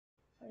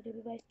मेरे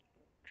भी भाई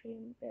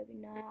स्ट्रीम पे अभी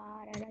नया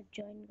आ रहा है ना,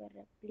 ज्वाइन कर रहा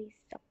है, प्लीज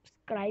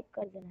सब्सक्राइब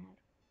कर देना यार,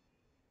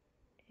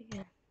 ठीक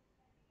है।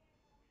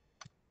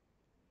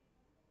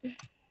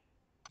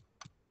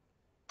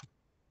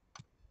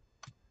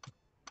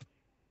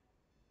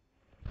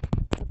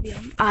 अभी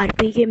हम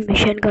आरपी के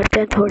मिशन करते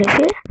हैं थोड़े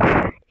से,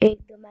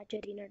 एक दो मैच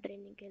एरिना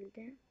ट्रेनिंग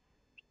खेलते हैं,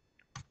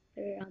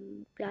 फिर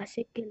हम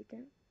क्लासिक खेलते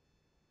हैं।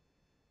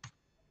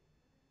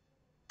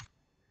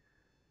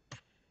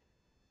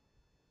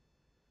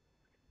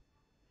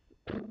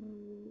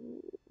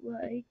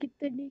 भाई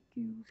कितनी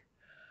क्यूज,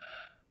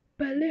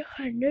 पहले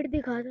 100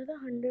 दिखाता था,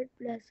 100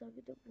 प्लस,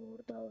 अभी तो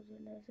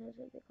 4000 ऐसा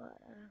ऐसा दिखा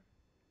रहा है।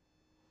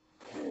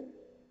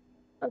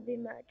 अभी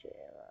मैच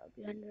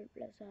अभी 100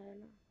 प्लस आया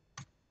ना।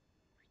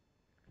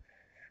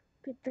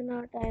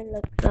 कितना टाइम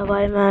लगता है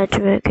भाई मैच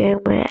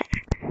मेकिंग में,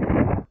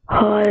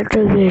 हाल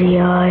तो गिरी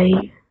आई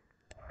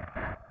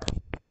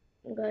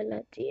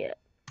गलत ही है।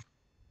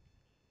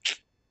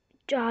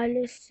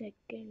 40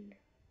 सेकेंड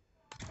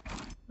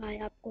भाई,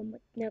 आपको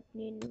अपने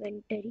अपनी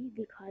इन्वेंटरी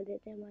दिखा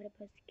देते हैं हमारे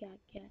पास क्या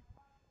क्या है।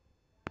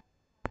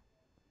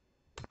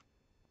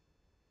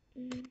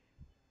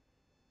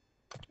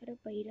 अरे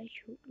पहला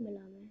शूट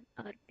मिला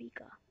मैं आरपी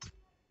का,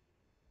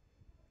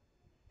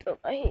 तो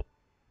भाई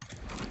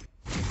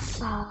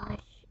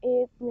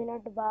 1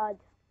 मिनट बाद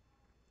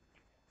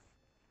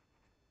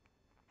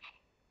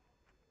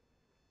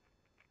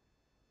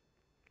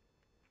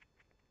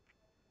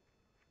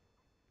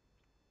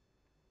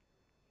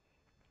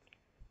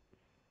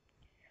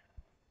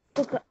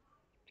तो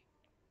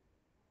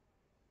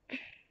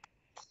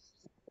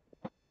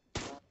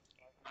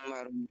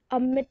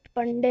अमित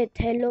पंडित,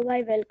 हेलो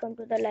भाई, welcome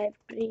to the live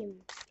stream.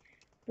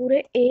 पूरे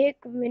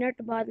 1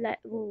 मिनट बाद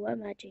वो हुआ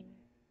मैचिंग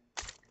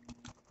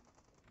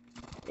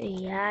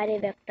यार, ये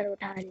वेक्टर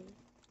उठाने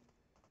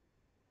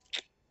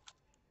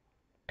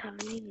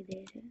नहीं दे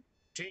रहे।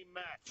 Team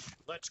match,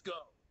 let's go.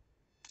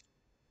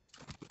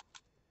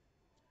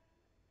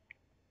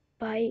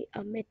 भाई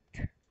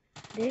अमित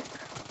देख,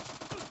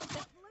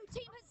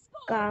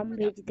 काम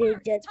भेज दे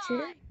जज से,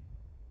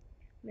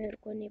 मेरे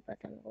को नहीं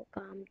पता, मेरे को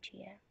काम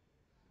चाहिए।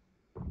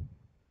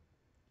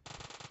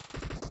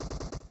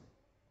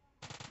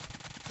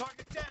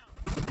 Target down.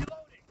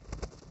 Reloading.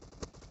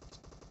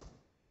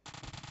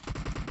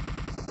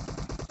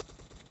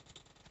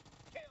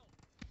 Kill.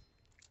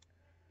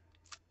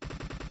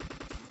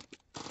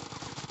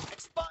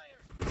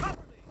 Expired.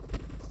 Cover me.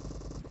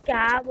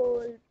 क्या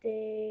बोलते,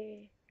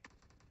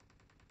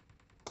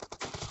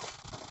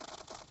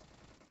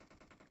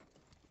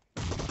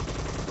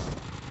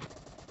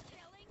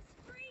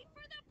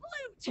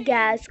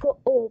 गैस को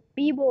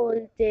ओपी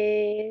बोलते।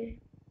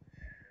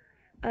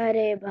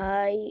 अरे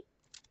भाई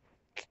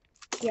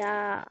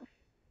क्या,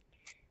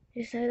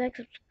 जिसने तक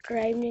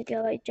सब्सक्राइब नहीं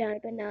किया भाई चैनल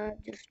पे ना,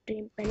 जो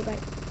स्ट्रीम पहली बार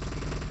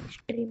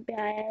स्ट्रीम पे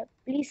आया है,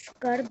 प्लीज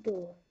कर दो।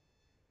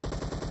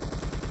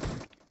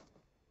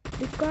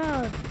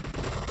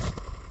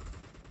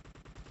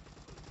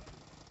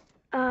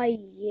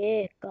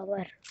 आइए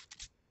कवर,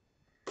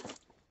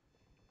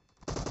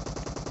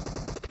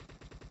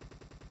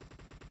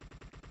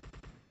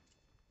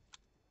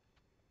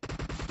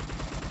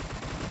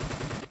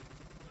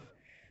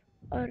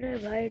 अरे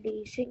भाई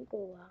डीसिंग को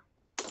हुआ,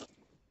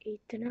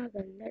 इतना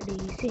गंदा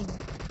डीसिंग।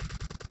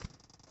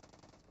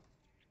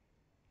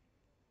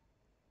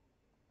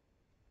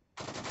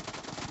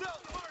 No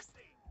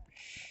mercy.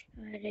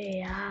 अरे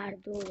यार,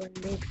 दो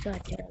बंदे एक साथ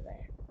चढ़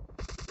गए।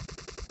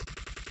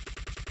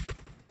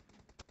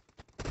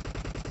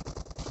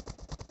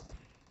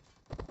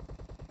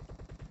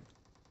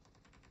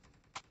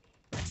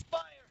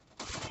 Expired.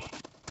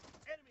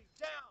 Enemy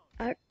down.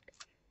 अट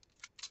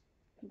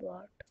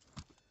बॉट,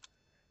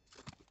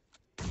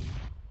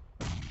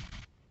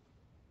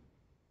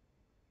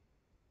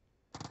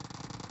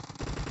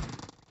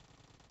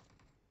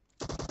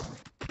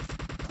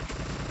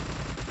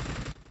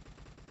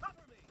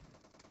 Cover me.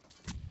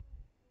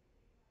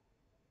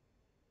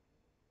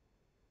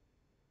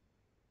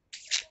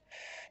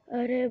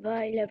 अरे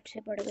भाई लेफ्ट से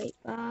पड़ गई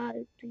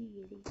फालतू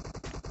गिरी।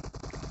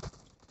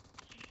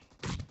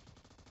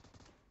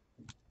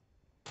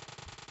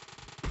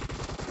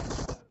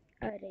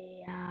 अरे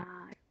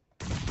यार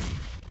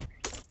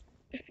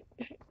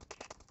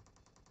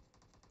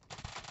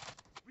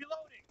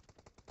Reloading.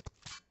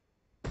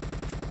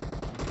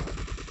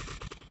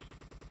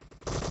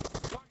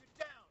 Target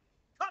down.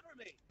 Cover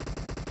me.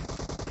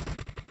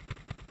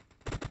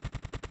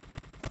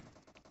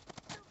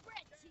 The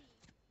red team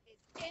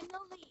is in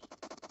the lead.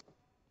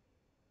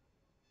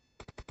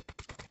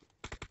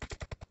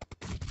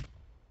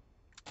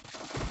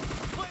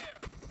 Clear.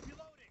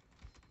 Reloading.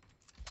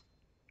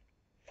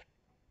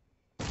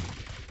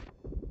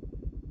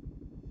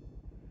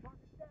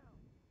 Target down.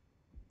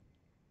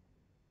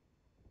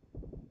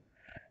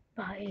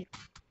 भाई,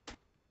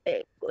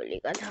 एक गोली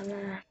का था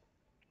मैं,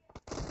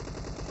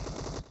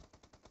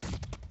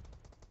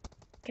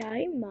 क्या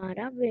ही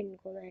मारा विन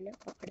को मैंने,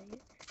 पकड़े।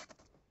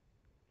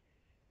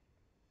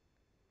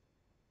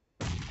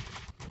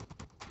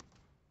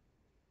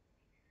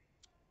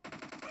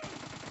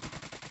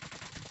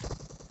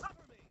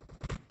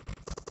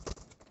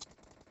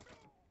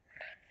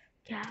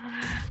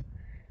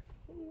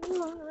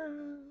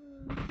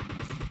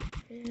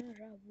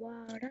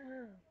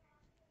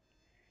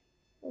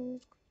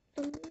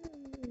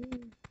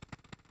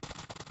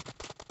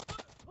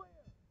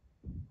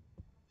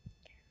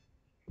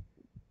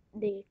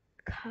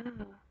 देखा।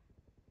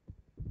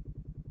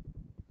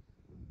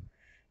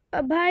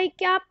 अब भाई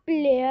क्या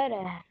प्लेयर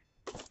है,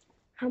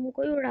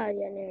 हमको ही उड़ा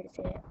दिया नेट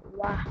से।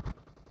 वाह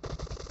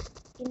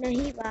कि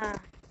नहीं वाह।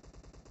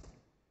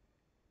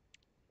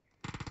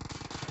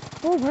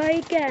 ओ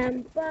भाई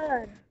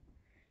कैंपर,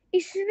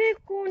 इसमें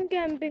कौन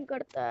कैंपिंग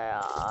करता है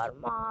यार,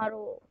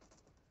 मारो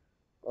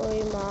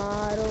कोई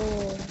मारो।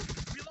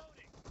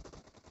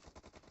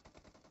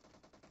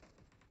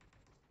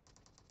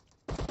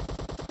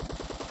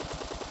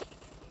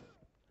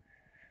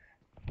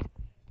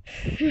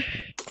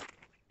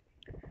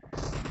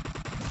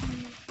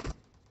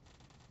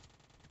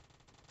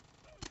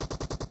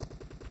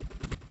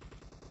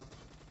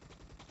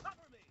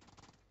 Cover me.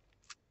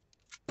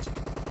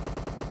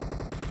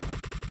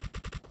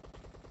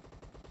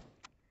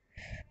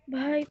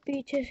 भाई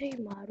पीछे से ही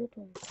मारो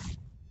तुम,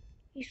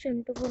 इस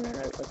सेंटर को ना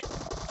को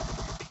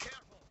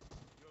Careful.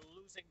 You're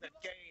losing the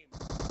game.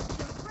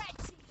 The red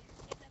team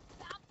is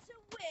about to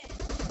win.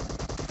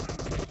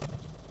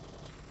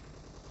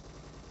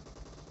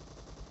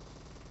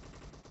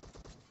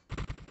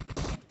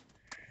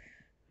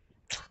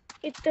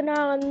 इतना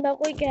गंदा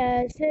कोई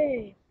कैसे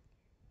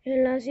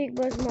हिलना सीख,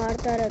 बस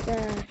मारता रहता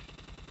है।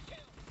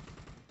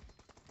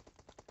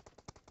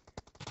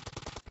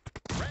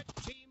 Red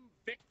team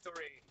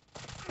victory.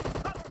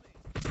 Cover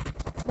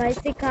me. भाई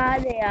सिखा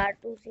दे यार,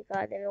 तू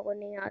सिखा दे, मेरे को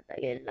नहीं आता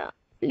खेलना,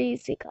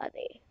 प्लीज सिखा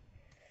दे,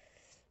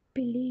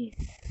 प्लीज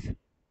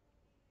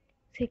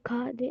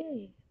सिखा दे।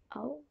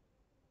 आओ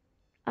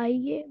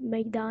आइए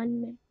मैदान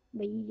में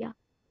भैया।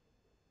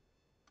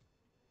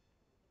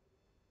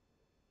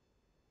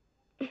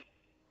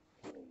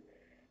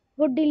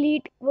 वो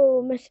डिलीट,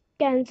 वो मैं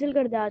कैंसिल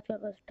कर दे आज का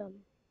कस्टम।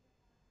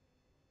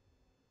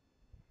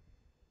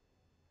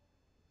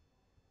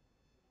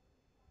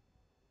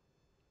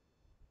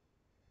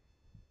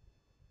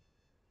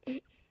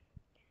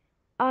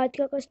 आज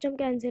का कस्टम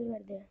कैंसिल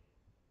कर दे।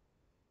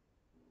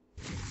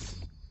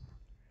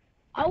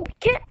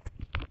 ओके,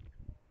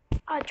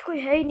 आज कोई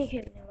है ही नहीं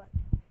खेलने वाला।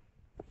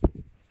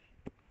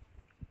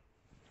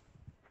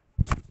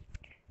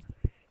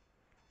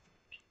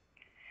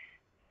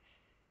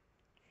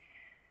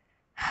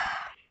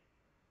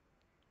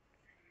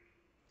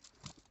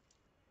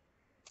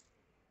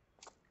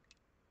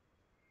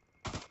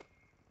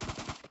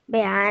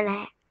 बयान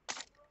है,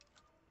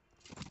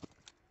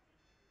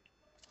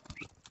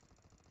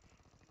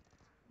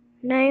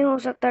 नहीं हो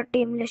सकता,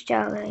 टीम लिस्ट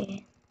आ गई है।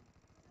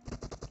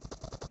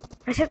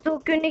 ऐसे तू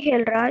क्यों नहीं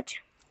खेल रहा आज?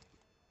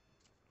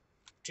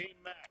 Team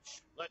match.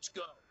 Let's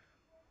go.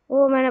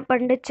 वो मैंने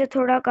पंडित से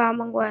थोड़ा काम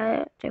मंगवाया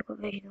है, तेरे को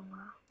भेज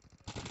दूंगा।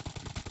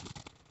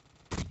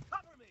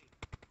 Cover me.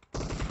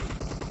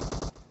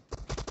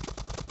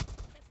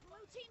 The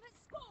blue team has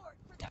scored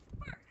for the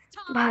first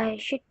time. भाई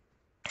शिट,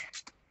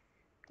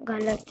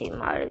 गलती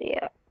मार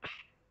दिया।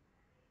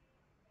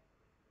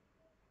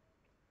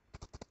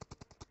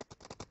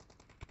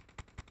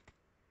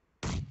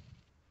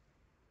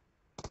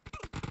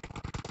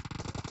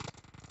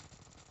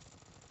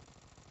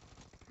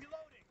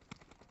 Reloading.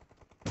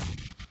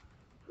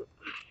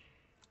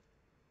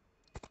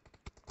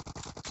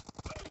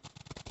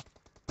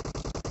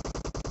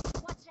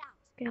 Watch out.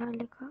 क्या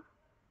लिखा?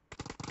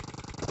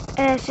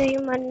 ऐसे ही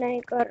मन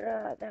नहीं कर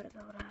रहा, दर्द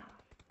हो रहा।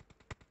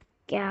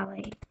 क्या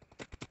भाई?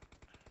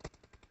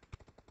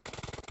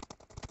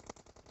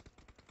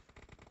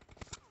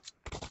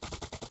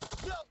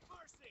 No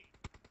mercy.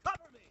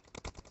 Cover me.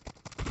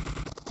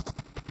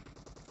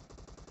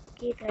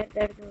 किधर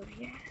दर्द हो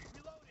रही है?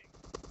 Reloading.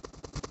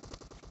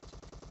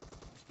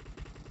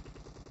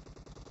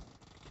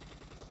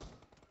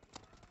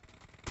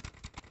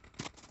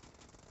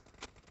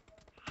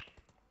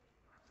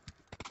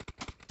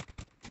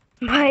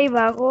 भाई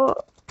भागो,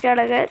 चढ़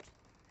गए।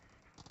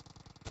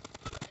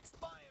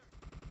 Expired.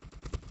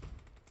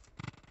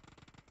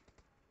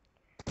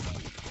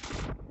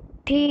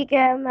 ठीक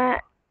है मैं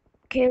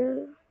खेल,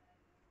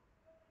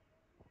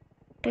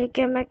 ठीक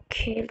है मैं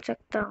खेल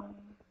सकता हूँ।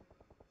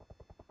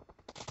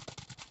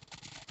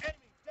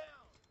 Enemy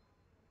down.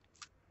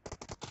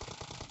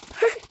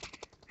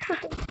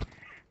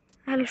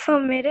 अल्फा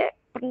मेरे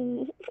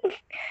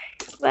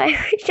भाई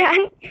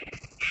जान,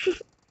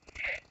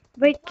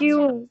 भाई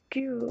क्यों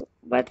क्यों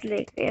मत ले,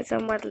 ऐसा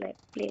मत ले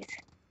प्लीज।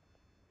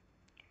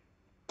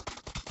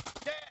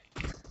 Dead.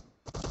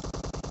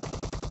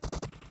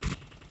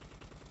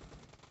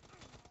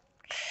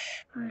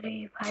 अरे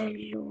भाई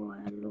लो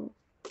है लो,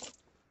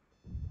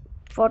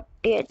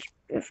 40 एच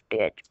 50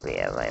 HP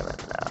है भाई,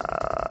 मतलब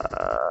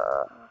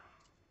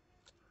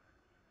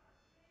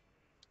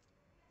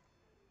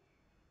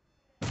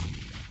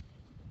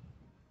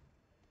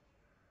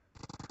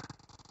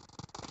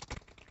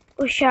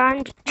उशान।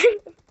 The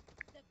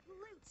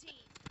blue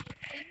team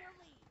is in the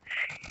lead.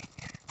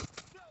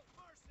 No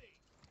mercy.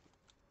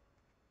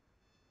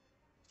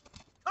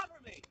 Cover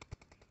me.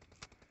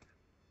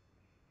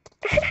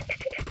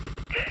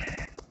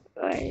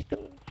 भाई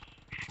तुम,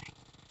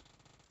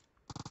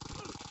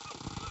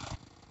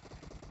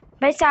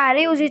 भाई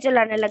सारे उसी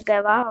चलाने लग गए,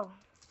 वाह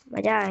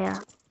मजा आया।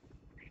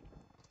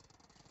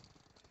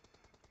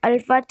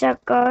 Alpha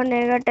check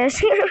नेगा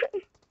test.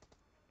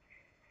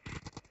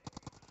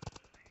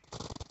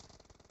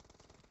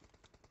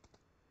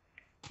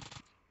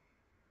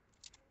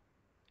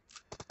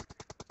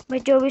 भाई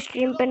जो भी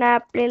स्ट्रीम पे नया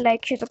प्ले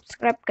लाइक शेयर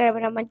सब्सक्राइब करे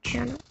मेरा मत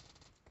जाना।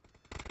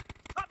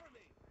 Cover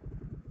me.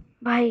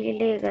 भाई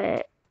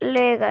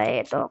ले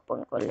गए तो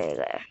अपन को ले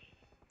गए।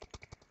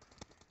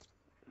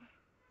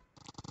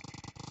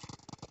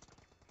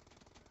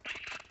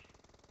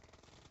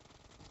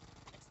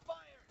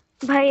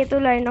 Expired. भाई ये तो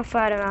लाइन ऑफ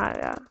फायर में आ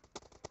गया।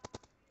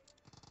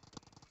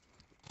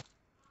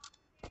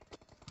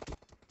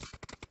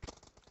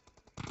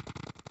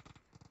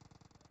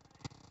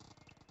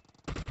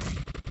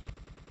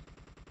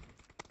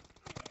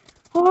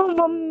 ओ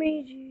मम्मी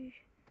जी,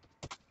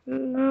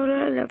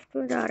 मेरा लेफ्ट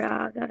में जा रहा,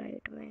 आ गया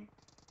राइट में।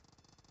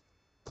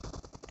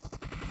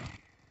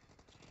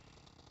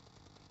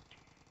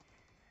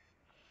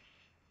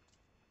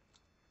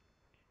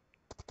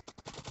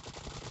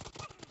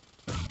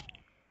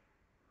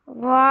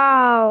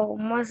 वाओ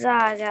मजा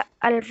आ गया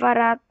अल्फा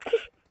रात।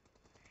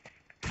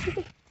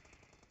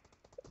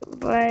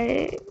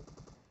 भाई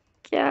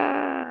क्या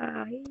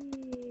ही।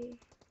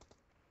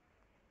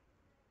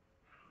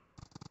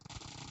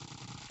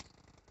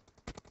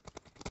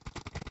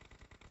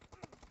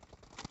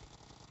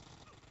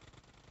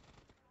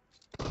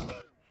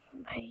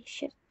 भाई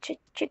shit shit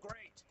shit.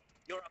 Great.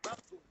 You're about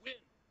to win.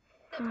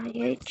 हाँ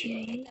यही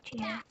चाहिए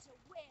About to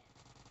win.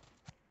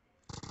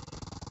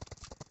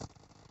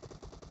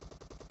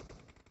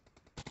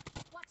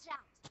 Watch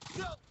out.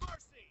 No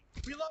mercy.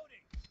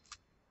 Reloading.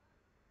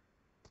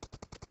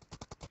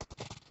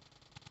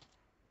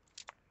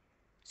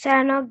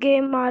 सैनो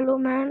game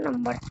मालूम है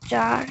नंबर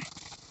 4।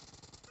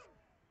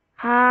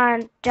 हाँ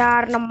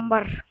 4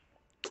 नंबर।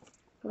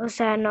 वो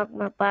सैनक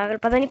में पागल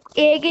पता नहीं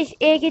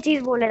एक ही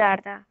चीज बोले जा रहा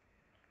था।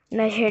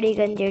 नशेड़ी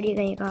गंजेड़ी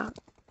कहीं का।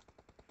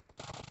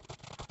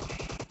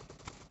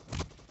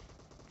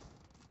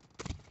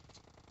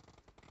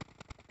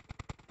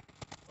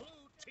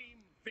 Blue team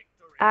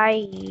victory.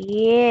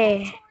 आइए।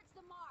 Towards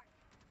the mark.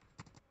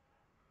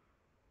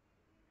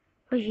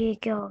 ये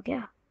क्या हो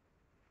गया?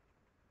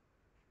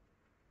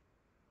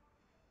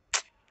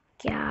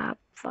 क्या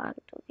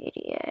फालतू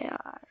गिरी है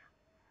यार।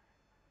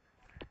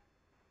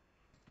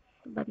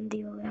 बंदी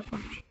हो गया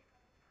पहुंची।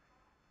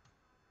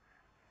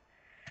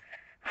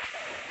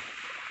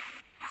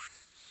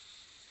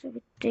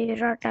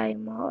 तेरा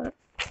टाइम और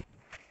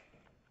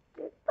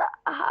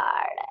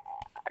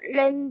हार्ड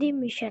लेंदी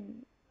मिशन।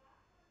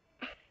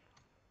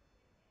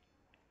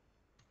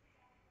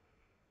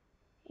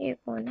 ये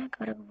कौन है?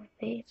 कर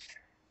बेस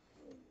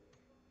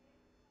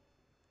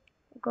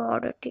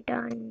गॉड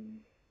टिटान।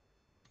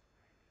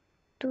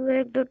 तू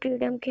एक दो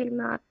टीडम खेल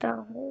में आता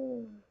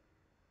हूँ।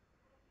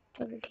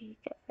 चल ठीक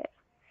है फिर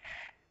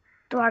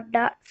तो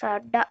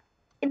साडा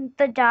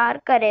इंतजार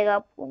करेगा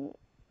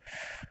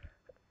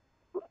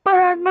पर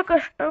आज मैं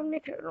कस्टम नहीं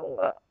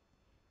खेलूंगा।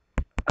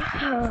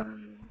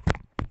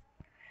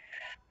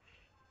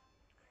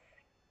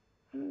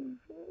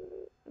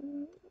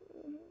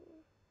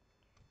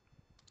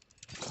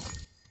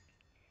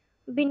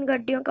 बिन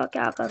गड्डियों का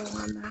क्या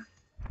करूंगा मैं?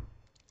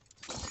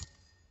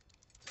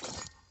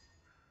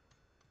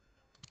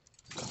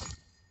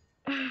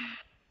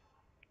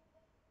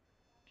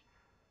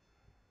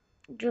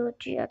 जो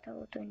चाहिए था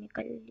वो तो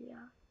निकल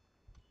लिया।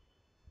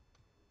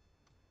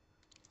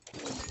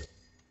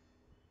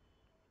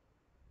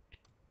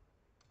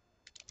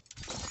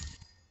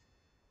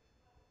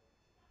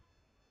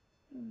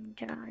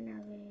 जाना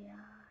वे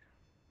यार।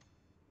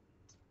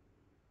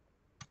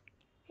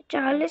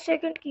 40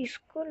 सेकंड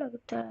किसको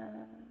लगता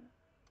है?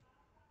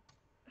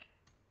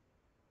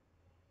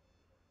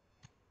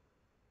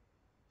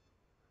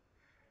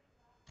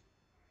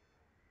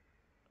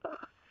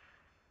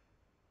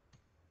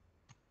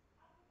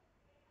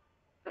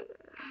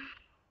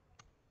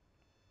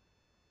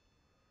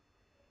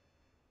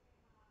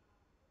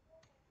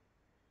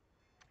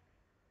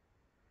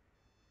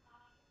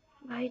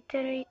 भाई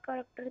तेरा ये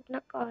कैरेक्टर इतना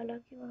काला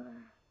क्यों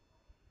है?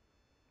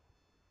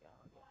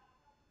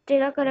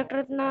 तेरा कैरेक्टर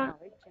इतना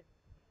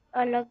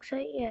अलग सा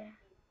ही है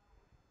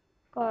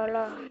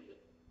काला।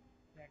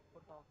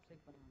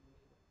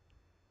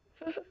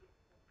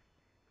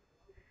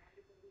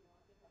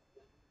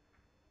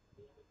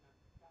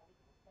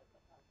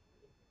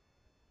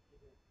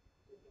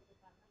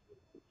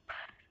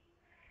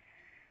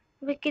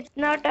 भाई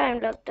कितना टाइम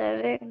लगता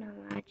है देखना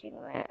मैचिंग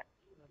में।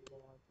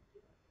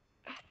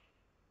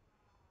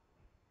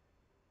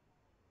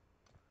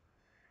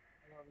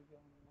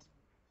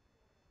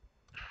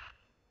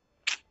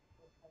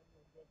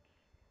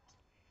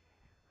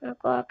 मेरे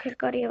को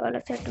आखिरकार ये वाला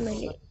सेट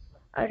मिली।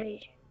 अरे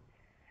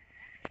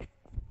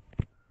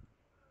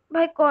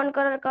भाई कौन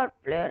कलर का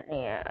प्लेयर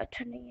नहीं है?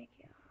 अच्छा नहीं है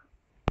क्या?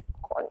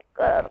 कौन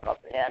कलर का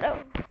प्लेयर है?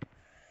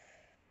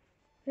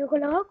 मेरे को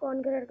लगा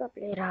कौन कलर का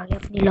प्लेयर आ गया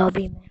अपनी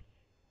लॉबी में।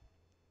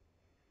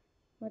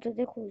 मैं तो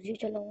देख उजी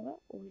चलाऊंगा।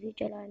 उजी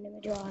चलाने में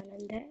जो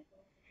आनंद है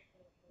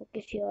वो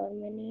किसी और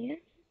में नहीं है।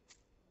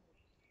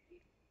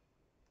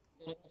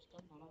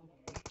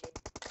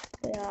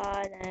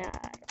 याद है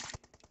यार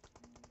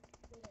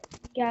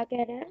क्या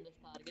कह रहे हैं?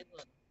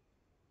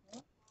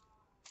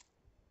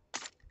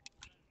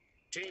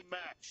 Team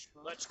match.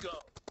 Let's go.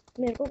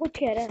 मेरे को कुछ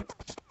कह रहा है।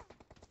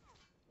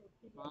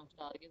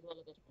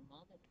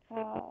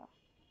 हाँ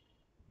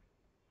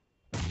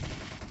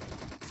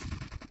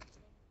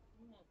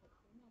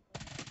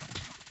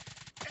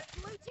The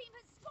blue team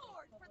has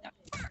scored for the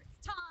first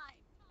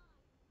time.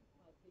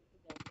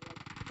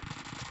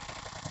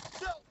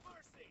 No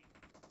mercy.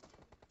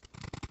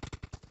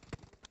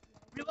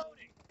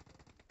 Reloading.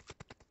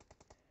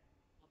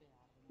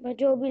 मैं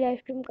जो भी लाइव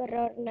स्ट्रीम कर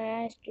रहा है और नया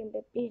है स्ट्रीम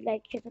पे, प्लीज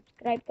लाइक शेयर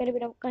सब्सक्राइब करे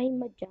बिना कहीं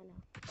मत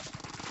जाना,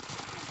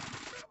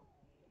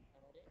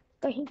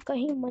 कहीं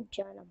कहीं मत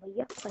जाना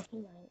भैया,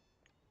 कहीं नहीं।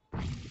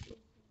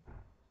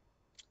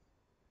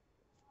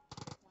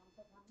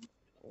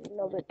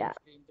 नो बेटा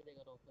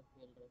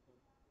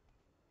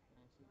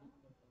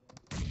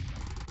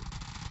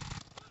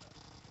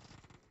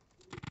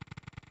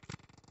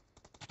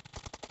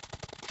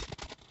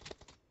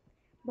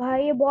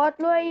भाई ये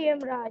बहुत लो है ये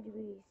यमराज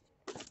भी।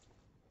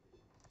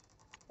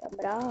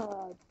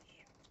 यमराज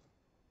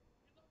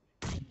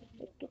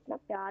कितना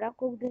प्यारा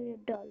कुक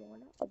ग्रेनेड डालूंगा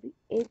ना, अभी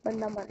एक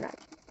बंदा मर रहा है।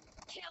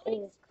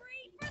 Killing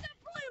spree for the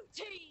blue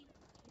team.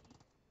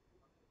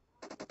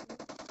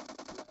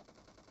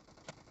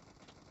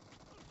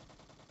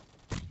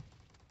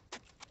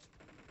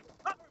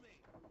 Cover me.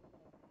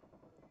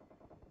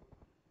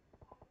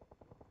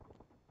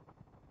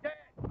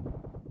 Dead.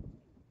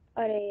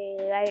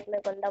 अरे राइट में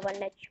बंदा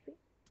 1 HP।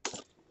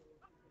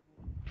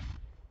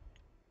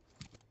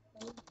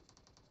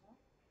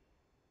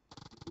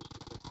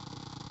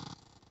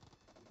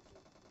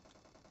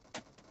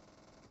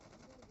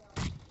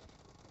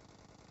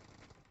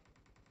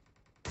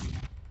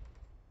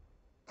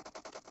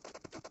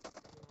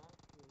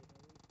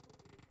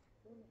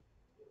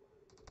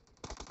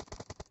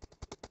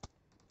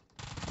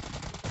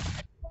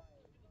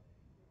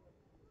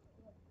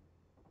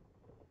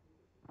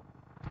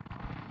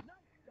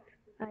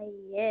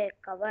 आइए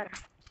कवर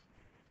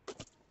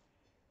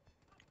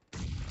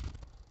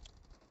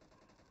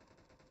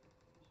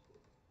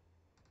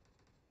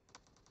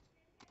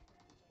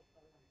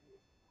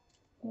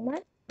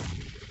मत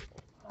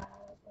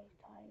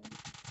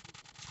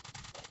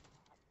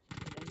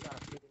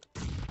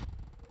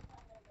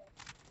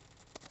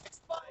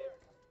Expired.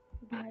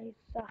 भाई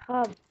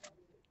साहब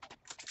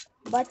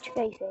बच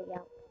कैसे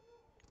गया,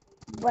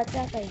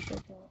 बचा कैसे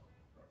तो।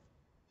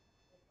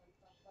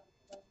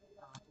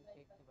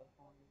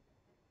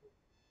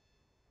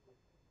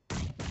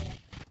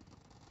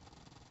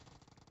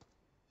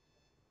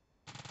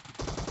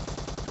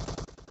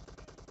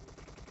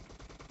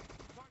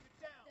 Target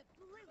down. The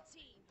blue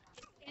team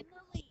is in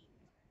the lead.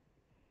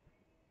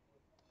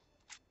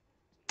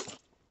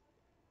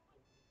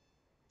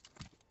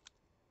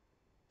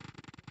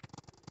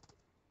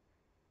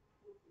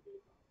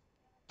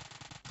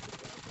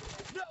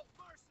 No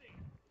mercy.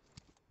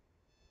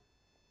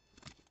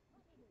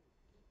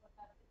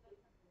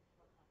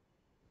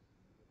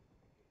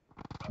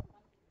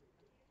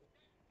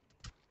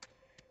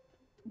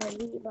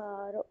 भली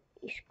बारो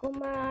इसको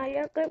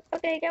मारो, कोई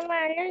पकड़ के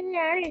मारो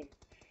यार।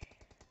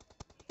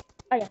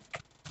 आया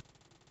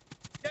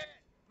Dead.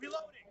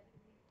 Reloading.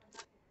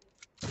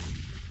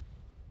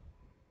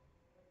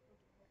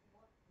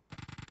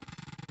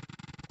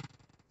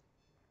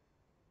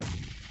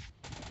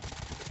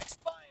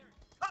 Expired.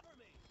 Cover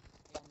me.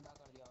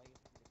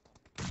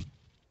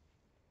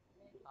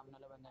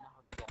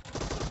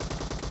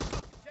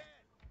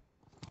 Dead.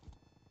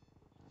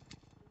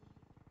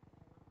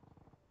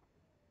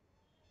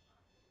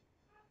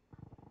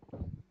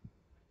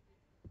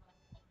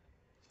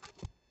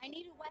 I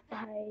need a weapon.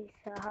 भाई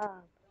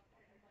साहब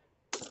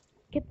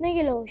कितने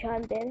किलो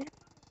शांत है,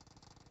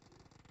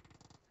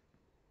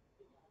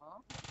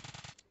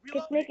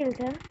 कितने Reloading. किल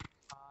थे?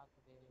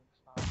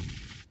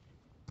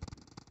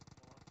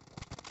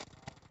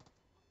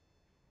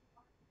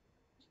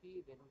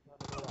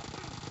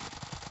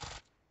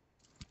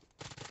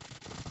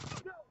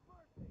 No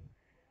mercy.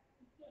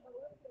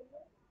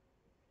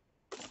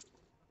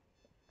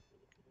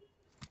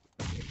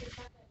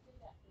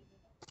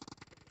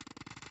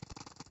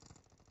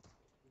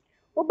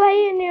 ओ भाई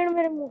ये नेड़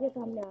मेरे मुंह के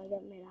सामने आ गया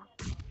मेरा।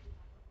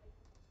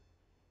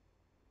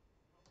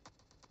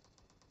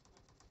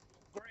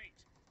 Great.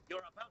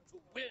 You're about to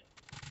win.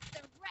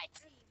 The red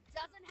team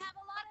doesn't have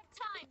a lot of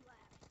time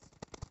left.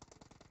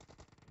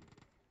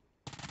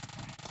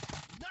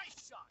 Nice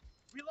shot.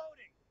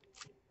 Reloading.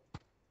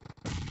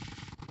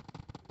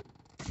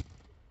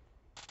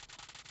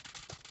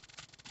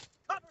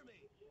 Cover me.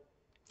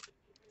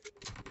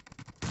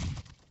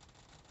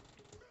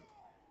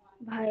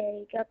 भाई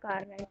क्या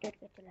कार 98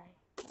 पे चलाए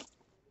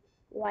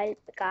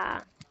वाइल्ड का।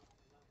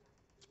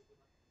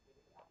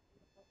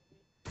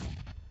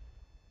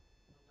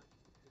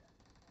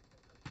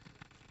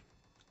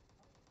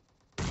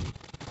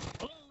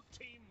 Blue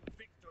team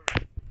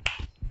victory.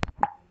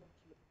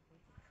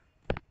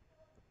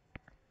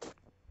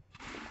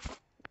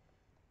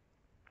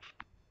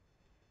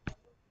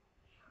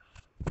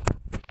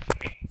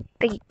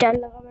 तो चल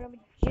लगा मेरा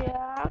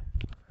बच्चा।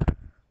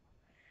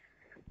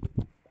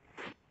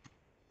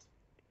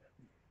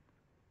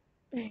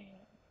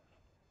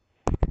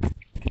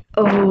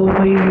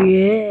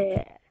 ये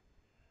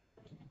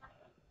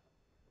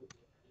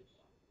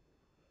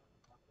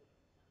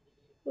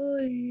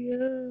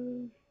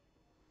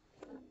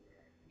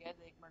गैस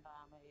 1 मिनट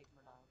आया, मैं 1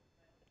 मिनट आया।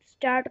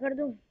 स्टार्ट कर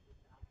दूं?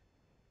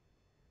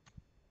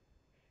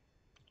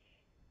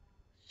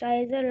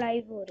 साइजर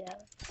लाइव हो रहा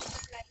है।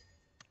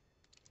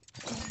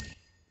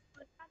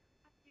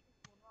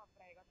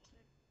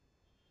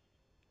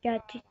 क्या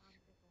चीज?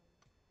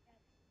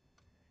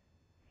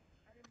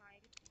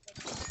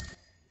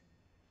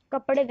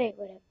 कपड़े देख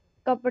रहे,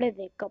 कपड़े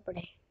देख,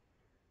 कपड़े।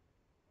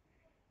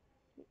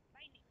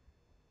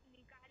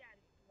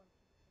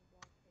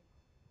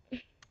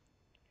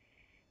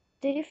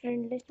 तेरी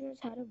फ्रेंड लिस्ट में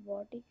सारे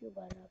बॉट ही क्यों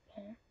भर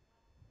रखे हैं?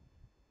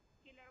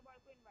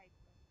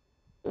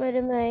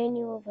 मेरे में ही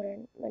नहीं वो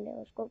फ्रेंड, मैंने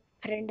उसको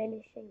फ्रेंड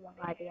लिस्ट से ही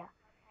भगा दिया।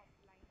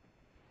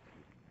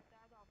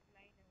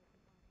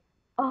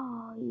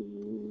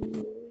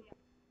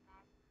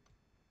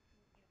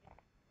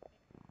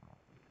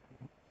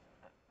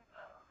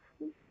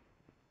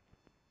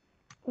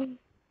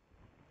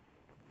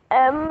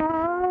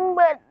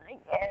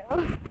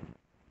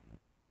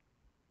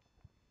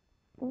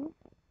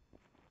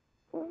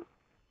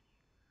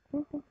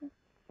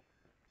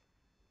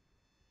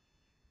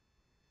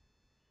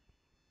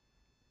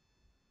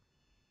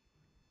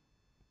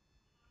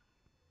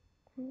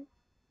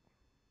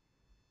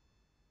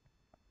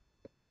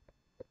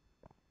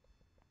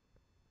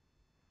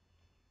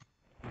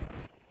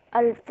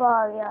 अल्फा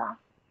आ गया,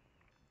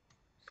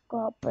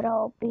 स्कॉपरा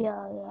ओपी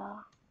आ गया।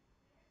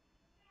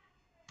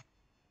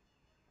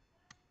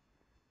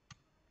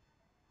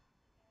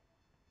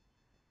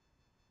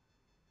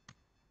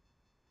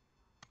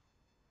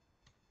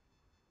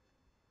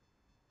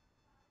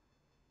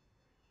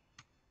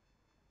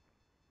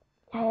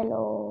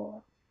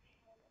 हेलो,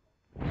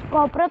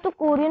 स्कॉपरा तो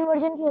कोरियन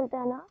वर्जन खेलता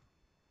है ना?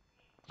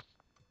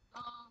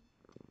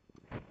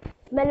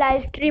 मैं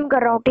लाइव स्ट्रीम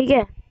कर रहा हूँ, ठीक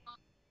है?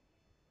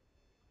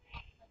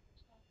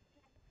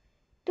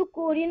 तो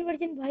कोरियन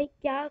वर्जन भाई,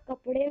 क्या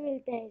कपड़े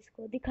मिलते हैं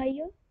इसको,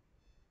 दिखाइयो।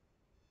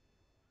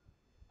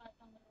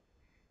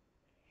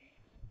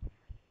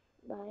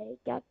 भाई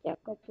क्या क्या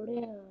कपड़े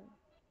हैं।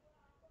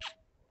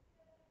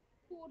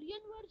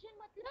 कोरियन वर्जन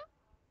मतलब?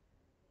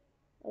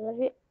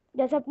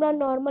 जैसे अपना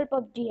नॉर्मल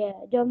पबजी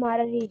है जो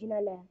हमारा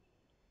रीजनल है,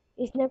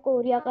 इसने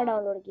कोरिया का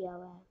डाउनलोड किया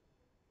हुआ है।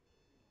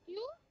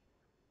 क्यों?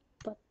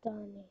 पता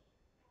नहीं।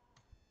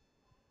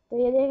 तो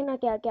ये देखना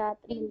क्या क्या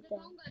मिलता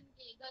है।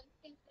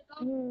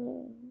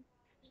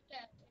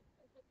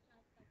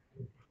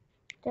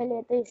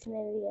 चलिए, तो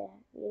इसमें भी है,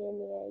 ये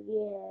नहीं है,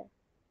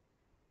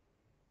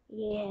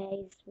 ये है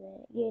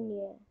इसमें, ये नहीं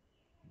है,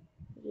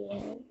 ये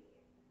है।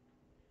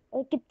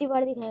 और कितनी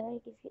बार दिखाएगा ये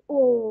किसी?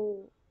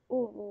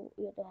 ओ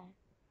ये तो है।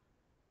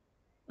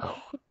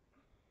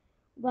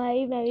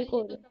 भाई मैं भी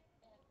कोरियन,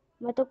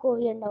 मैं तो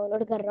कोरियन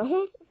डाउनलोड कर रहा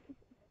हूँ।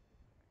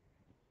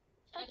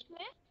 सच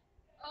में?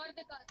 और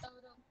दिखाता हूँ,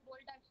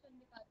 बोल्ट एक्शन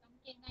दिखाता हूँ।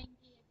 K9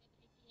 की है,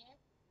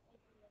 मेरे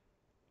की है,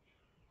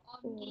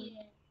 ऑन की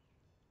है।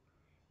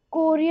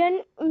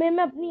 कोरियन में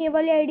मैं अपनी ये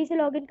वाली आईडी से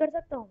लॉगिन कर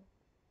सकता हूँ?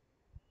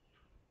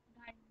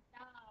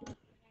 घंटा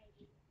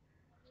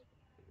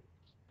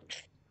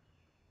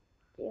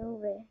क्यों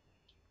बे?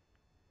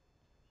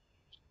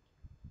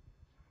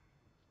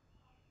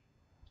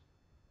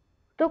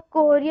 तो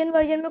कोरियन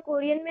वर्जन में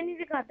कोरियन में नहीं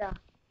दिखाता?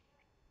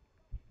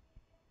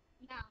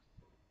 ना।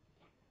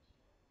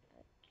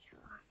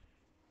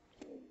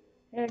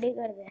 रेडी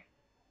कर दे।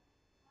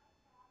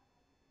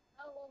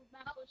 वो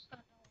मैं पुश कर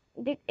रहा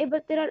हूँ। देख एक बार,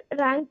 तेरा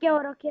रैंक क्या हो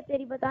रखी है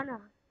तेरी, बताना।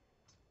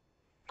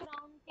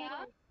 क्राउन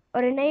क्या?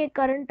 और नहीं,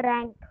 करंट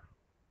रैंक।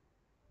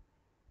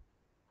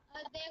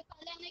 देख,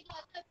 पहले हमें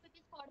क्या था, एफपीपी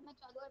स्क्वाड में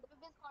चालू,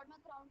 एफपीपी स्क्वाड में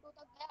क्राउन 2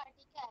 तक गया,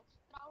 ठीक है?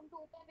 क्राउन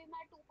 2 पे भी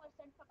मैं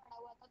 2% पे खड़ा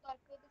हुआ था, तो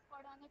एफपीपी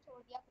स्क्वाड मैंने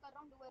छोड़ दिया। कर रहा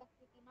हूँ डुओ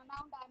एफपीपी में, मैं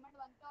हूँ डायमंड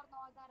 1 पे और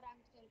 9000 रैंक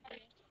चल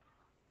रही है।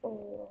 ओ,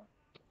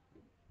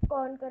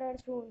 कौन कर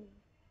सुन।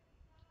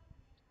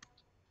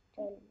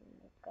 चल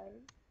निकल।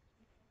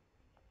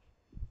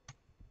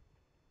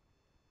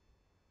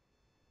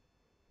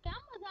 क्या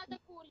मजा आता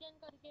कोरियन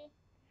करके?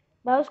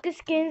 भाई उसकी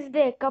स्किन्स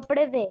दे,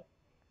 कपड़े दे।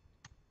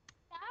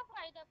 क्या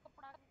फायदा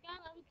कपड़ा का? क्या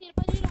अभी तेरे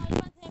पास ही रॉयल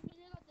पास है,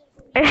 मिलेगा तेरे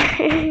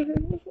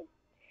को।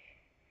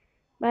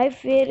 भाई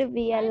फिर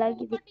भी भाई अलग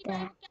ही पोपटी दिखता भाई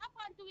है। क्या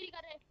फालतूगिरी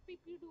कर रहे हैं?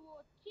 एफपीपी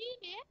डुओ ठीक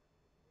है,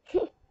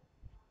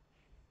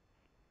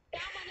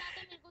 क्या मजा आता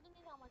है मेरे को तो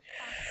नहीं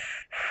समझता।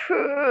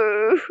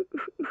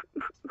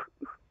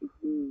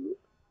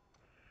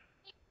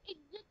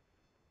 इज्जत,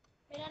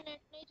 मेरा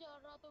नेट नहीं चल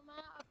रहा तो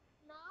मैं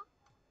अपना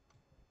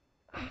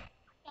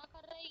क्या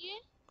कर रही है?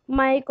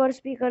 माइक और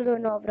स्पीकर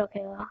दोनों ऑफ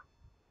रखेगा।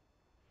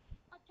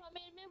 अच्छा,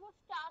 मेरे में वो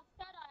स्टार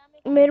स्टार आया,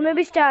 मेरे में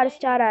भी स्टार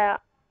स्टार आया,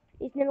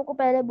 इसने मेरे को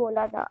पहले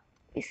बोला था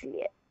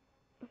इसलिए।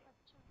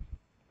 अच्छा,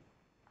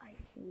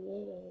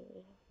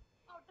 ये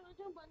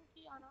ऑटो बंद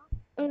किया ना?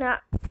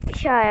 ना,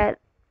 शायद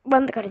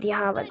बंद कर दिया।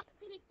 हाँ बंद।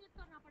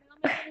 करना पड़ेगा,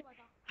 मेरे को नहीं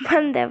पता।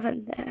 बंद है,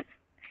 बंद है।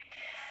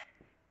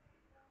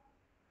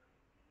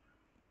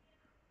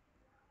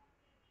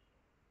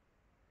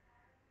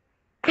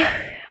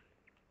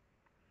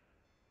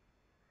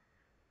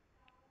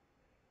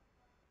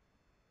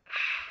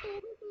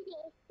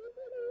 एसपी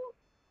भी नहीं हो।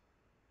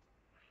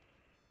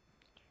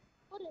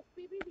 और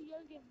एसपी भी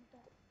रियल गेम होता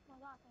है,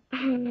 मजा आता है।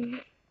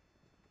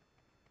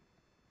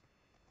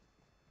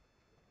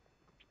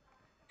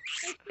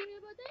 एसपी में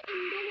पता है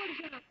इंडो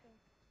वर्जन आता है।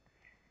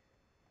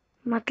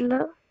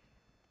 मतलब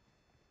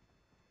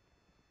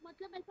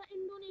ऐसा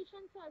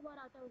इंडोनेशियन सर्वर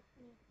आता है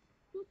उसमें।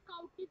 तू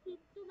स्काउट की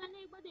तू मैंने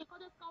एक बार देखा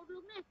था, स्काउट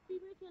लोग ना एसपी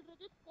में खेल रहे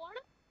थे स्क्वाड,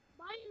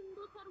 भाई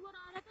इंडो सर्वर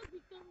आ रहा था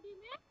वीकेंडी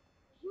में,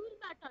 हील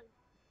बैटल।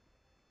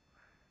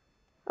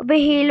 अबे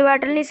हील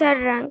बैटल नहीं सर,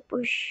 रैंक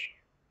पुश।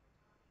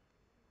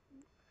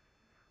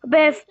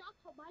 अबे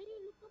भाई ये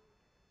लोग तो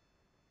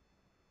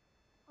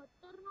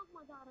खतरनाक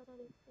मजा आ रहा था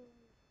देखते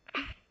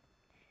हुए।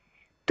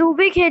 तू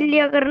भी खेल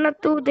लिया करना,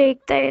 तू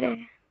देखता ही रहे।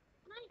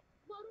 नहीं,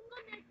 वरुण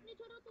का नेट नहीं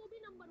चला तो भी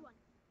नंबर 1।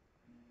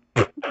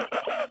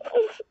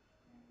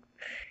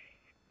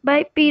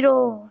 भाई पीरो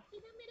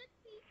इधर मेरा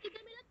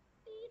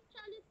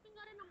 30-40 पिंग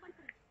आ रहा है, नंबर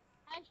 3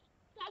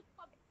 #PUBG।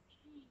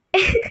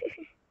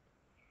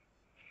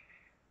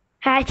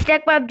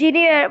 हैशटैग पबजी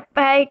नहीं,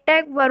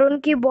 हैशटैग वरुण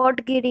की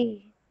बॉट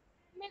गिरी।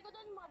 मेरे को तो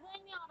मजा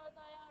ही नहीं आ रहा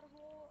था यार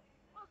वो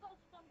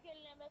कस्टम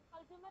खेलने में।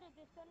 कल से मैं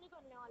रजिस्टर नहीं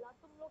करने वाला,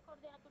 तुम लोग कर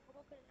देना, तुम लोगों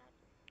को खेलना है।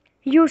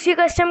 यूसी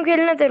कस्टम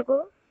खेलना तेरे को?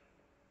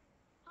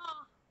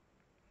 हाँ।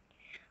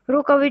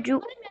 रुक अभी जू।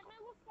 अरे मैं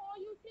वो 100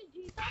 यूसी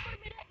जीता, पर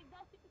मेरा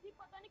 10 यूसी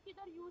पता नहीं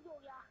किधर यूज हो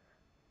गया।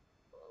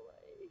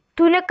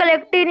 तूने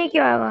कलेक्ट ही नहीं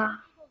किया होगा।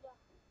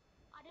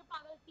 अरे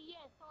पागल की है,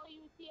 100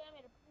 यूसी है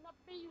मेरे,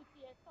 90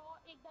 यूसी है, 100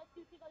 एक 10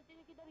 यूसी गलती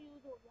से किधर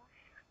यूज हो गया।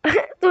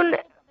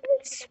 तूने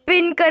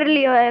स्पिन कर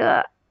लिया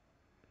होगा।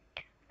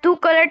 तू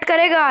कलेक्ट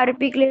करेगा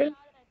RP click?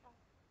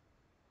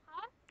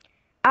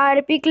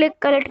 RP click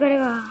collect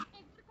करेगा?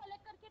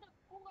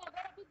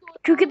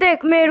 क्योंकि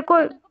देख मेरे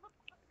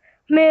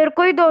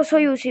को ही 200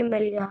 यूसी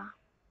मिल गया। हाँ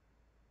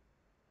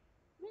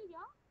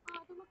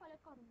तो मैं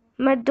कलेक्ट करूंगा।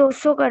 मैं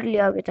 200 कर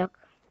लिया अभी तक।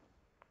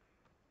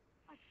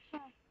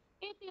 अच्छा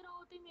ए तेरा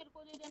होते मेरे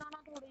को दे देना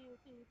ना थोड़े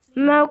यूसी।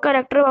 मैं वो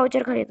करेक्टर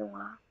वाउचर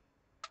खरीदूंगा।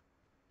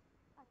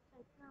 अच्छा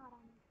इतना आराम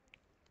है।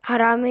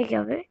 हराम है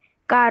क्या बे?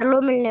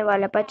 कार्लो मिलने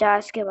वाला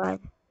 50 के बाद।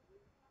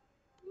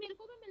 मेरे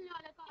को भी मिलने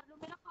वाला है कार्लो,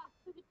 मेरा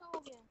 500 कितना हो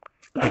गया है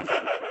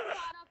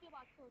 12 के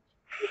बाद सोच।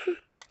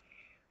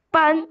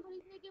 5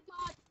 खरीदने के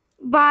बाद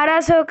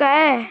 1200 का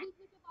है।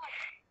 खरीदने के बाद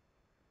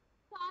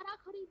सारा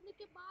खरीदने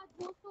के बाद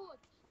वो सोच।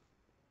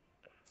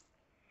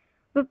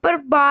 पर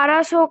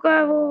 1200 का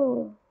है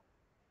वो।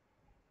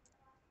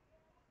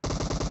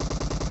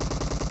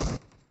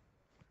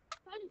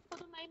 चल इसको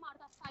तो मैं ही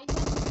मारता साइड।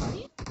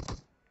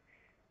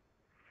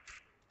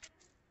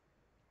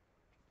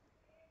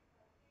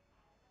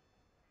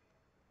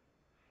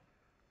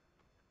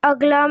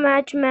 अगला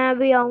मैच मैं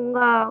भी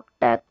आऊंगा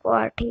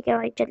टैग। ठीक है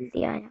भाई,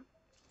 जल्दी आया।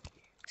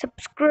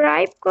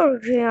 सब्सक्राइब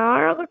कर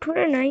यार अगर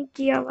तूने नहीं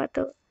किया हुआ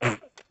तो।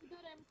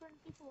 इधर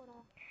M24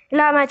 है।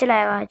 ला मैं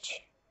चलाएगा आज।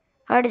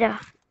 हट जा,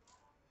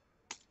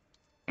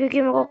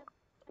 क्योंकि मेरे को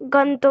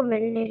गन तो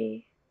मिल नहीं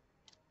रही।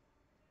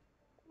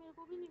 मेरे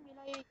को भी नहीं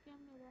मिला, एक ही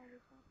मिला है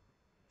वैसे।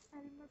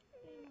 हेलमेट से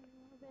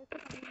नहीं है वैसे,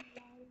 नहीं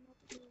मिला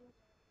हेलमेट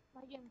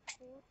भाई।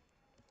 M4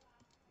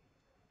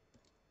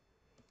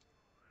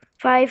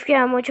 5 के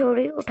एमो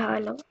छोड़ी, उठा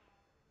लो।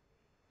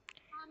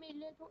 हाँ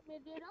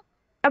मेरे रख।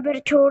 अब फिर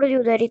छोड़ दी,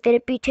 उधर ही तेरे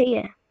पीछे ही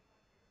है।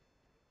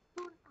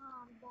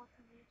 हाँ बहुत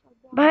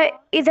भाई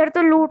इधर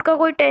तो लूट का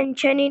कोई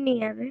टेंशन ही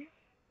नहीं है भाई।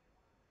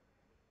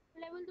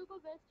 लेवल 2 का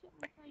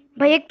बेस्ट।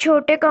 भाई एक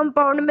छोटे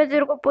कंपाउंड में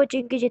तेरे को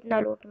पोचिंग की जितना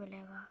लूट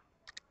मिलेगा।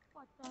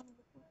 पता नहीं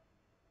मेरे को,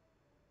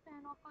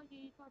 पैनॉक का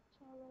यही तो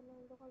अच्छा है,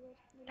 लेवल 2 का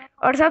बेस्ट मिला।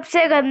 और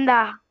सबसे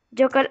गंदा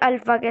जो कल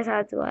अल्फा के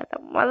साथ हुआ था,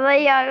 मजा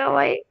ही आ गया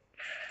भाई।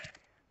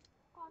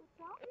 कौन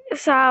सा?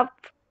 सांप।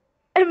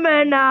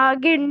 मैं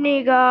नागिन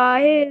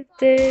निगाहें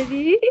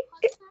तेरी।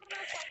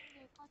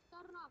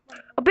 खतरनाक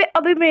बंदे। अबे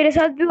अभी मेरे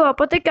साथ भी हुआ,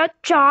 पता है क्या?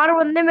 4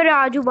 बंदे मेरे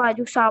आजू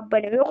बाजू सांप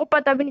बने, मेरे को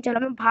पता भी नहीं चला,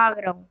 मैं भाग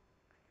रहा हूँ,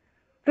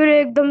 फिर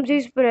एकदम से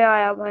स्प्रे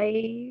आया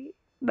भाई,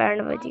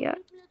 बैंड बज गया।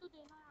 तो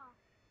देना यार।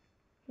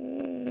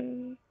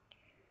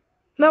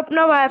 मैं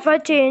अपना वाईफाई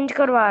चेंज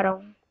करवा रहा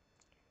हूँ,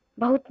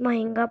 बहुत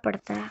महंगा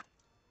पड़ता है।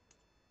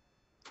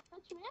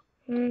 सच में?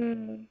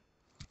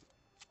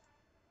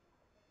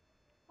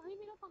 भाई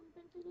मेरा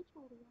कंपेंसेटर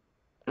छोड़ गया।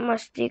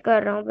 मस्ती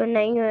कर रहा हूँ, पर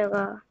नहीं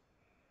होएगा।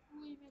 वही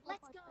मेरे को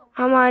पता है।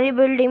 हमारी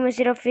बिल्डिंग में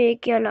सिर्फ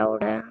एक ही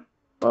अलाउड है,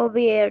 वो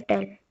भी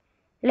एयरटेल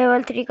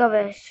लेवल 3 का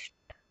बेस्ट।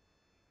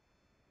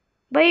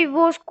 भाई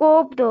वो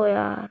स्कोप दो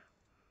यार।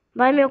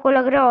 भाई मेरे को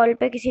लग रहा है ऑल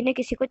पे किसी ने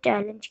किसी को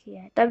चैलेंज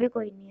किया है, तभी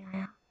कोई नहीं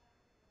आया।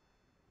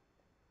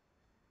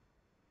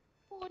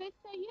 4x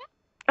चाहिए?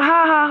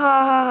 हाँ हाँ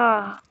हाँ हाँ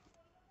हाँ।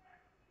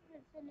 फिर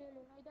से ले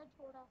लेना, इधर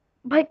छोड़ा।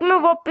 भाई मैं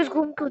वापस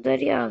घूम के उधर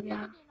ही आ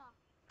गया।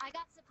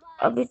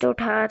 अभी तो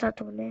उठाया था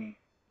तूने।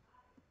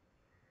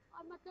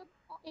 और मतलब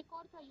एक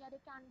और चाहिए, अरे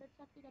कैंडिडेट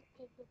सर्टिफिकेट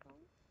फेंक देता हूँ।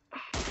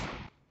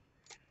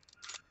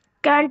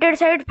 कैंटेड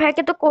साइड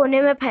फेंके तो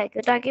कोने में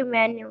फेंके ताकि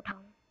मैं नहीं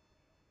उठाऊं।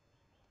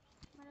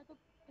 मैंने तो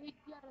फेंक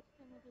दिया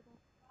रास्ते में किधर,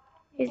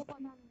 मेरे को पता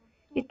नहीं।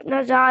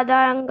 इतना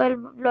ज्यादा एंगल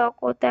ब्लॉक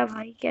होता है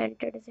भाई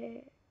कैंटेड से।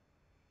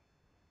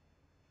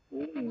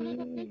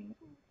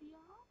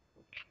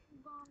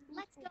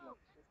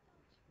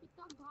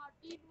 इतना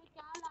घाटी में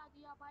क्या ला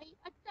दिया भाई।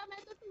 अच्छा मैं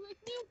तो 2x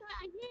नहीं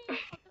उठाया, ये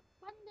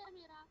बंद है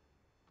मेरा।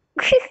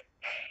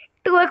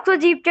 2x तो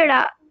जीप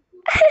चढ़ा।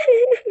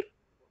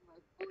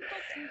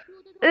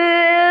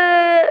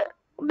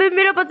 बे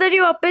मेरा पता नहीं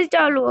वापस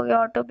चालू हो गया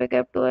ऑटो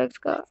पिकअप 2x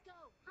का। हाँ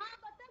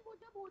पता है, वो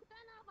जब होता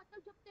है ना,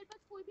 मतलब जब तेरे पास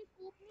कोई भी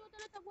स्कोप नहीं होता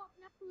ना, तब वो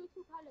अपने आप 2x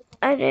उठा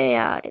लेता है। अरे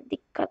यार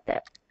दिक्कत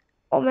है,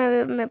 और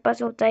मेरे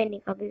पास होता ही नहीं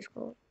कभी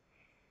इसको।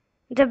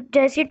 जब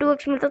जैसे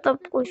 2x मिलता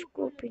तब कोई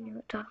स्कोप ही नहीं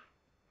होता।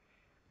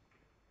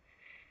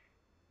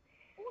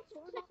 ओ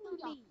 6x मिल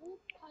गया। ओ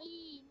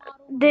भाई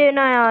मारो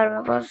देना यार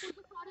मेरे पास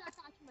सारे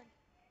अटैचमेंट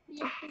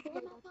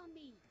क्रिएट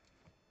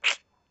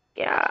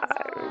क्या।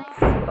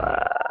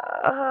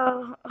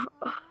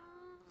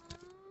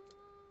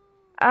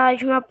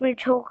 आज मैं अपने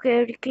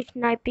छोकर की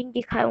स्नाइपिंग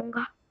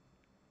दिखाऊंगा।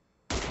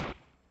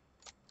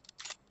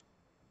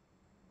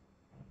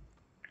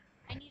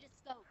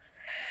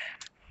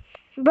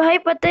 भाई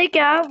पता है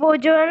क्या, वो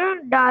जो है ना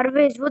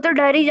डार्विस, वो तो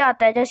डर ही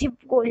जाता है जैसी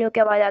गोलियों की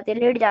आवाज आती है,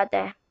 लेट जाता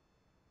है।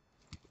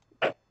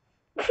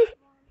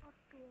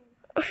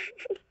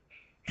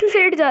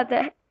 लेट जाता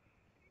है,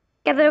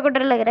 क्या तेरे को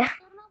डर लग रहा है?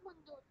 खतरनाक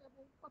बंदे होते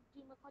हैं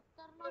पबजी में,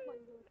 खतरनाक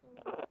बंदे होते हैं।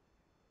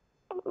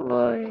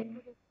 वही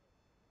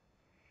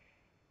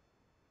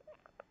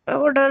मेरे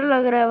को डर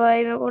लग रहा है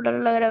भाई, मेरे को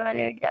डर लग रहा है, मैं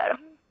लेट जा रहा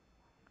हूँ।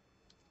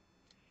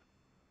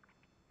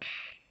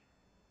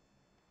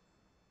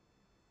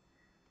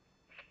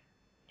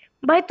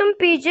 भाई तुम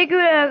पीछे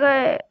क्यों रह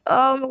गए?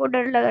 मेरे को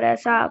डर लग रहा है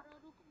सांप,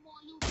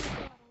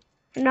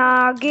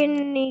 नागिन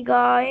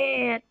निगाहें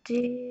हैं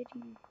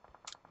तेरी।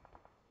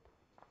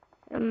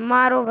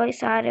 मारो भाई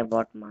सारे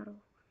बॉट मारो,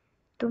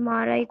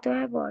 तुम्हारा ही तो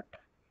है बॉट,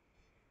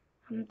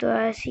 हम तो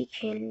ऐसे ही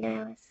खेलने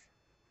हैं बस।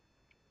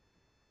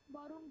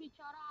 वरुण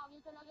बेचारा आगे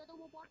चला गया तो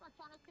वो बॉट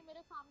अचानक से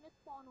मेरे सामने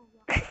स्पॉन हो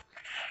गया।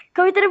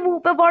 कभी तेरे मुंह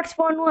पे बॉट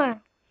स्पॉन हुआ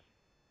है?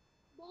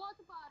 बहुत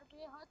बार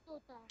बेहद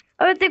होता है।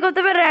 अबे देखो,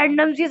 तो मैं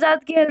रैंडम के साथ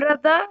खेल रहा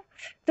था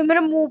तो मेरे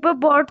मुंह पे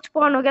बॉट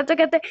स्पॉन हो गया, तो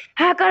कहते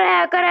हैकर है,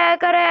 हैकर है,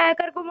 हैकर है,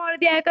 हैकर को मार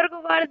दिया, हैकर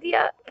को मार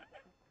दिया। मैं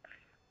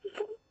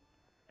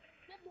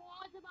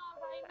बहुत बार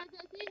भाई, मैं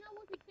जैसे ही ना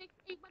वो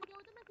 6x एक बार क्या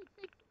होता है, मैं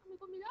 6x मेरे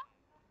को मिला,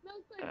 मैं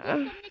उसको एडजस्ट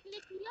करने के लिए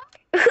किया,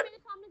 मेरे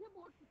सामने से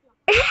बॉट निकला।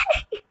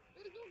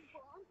 तो जो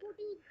बाल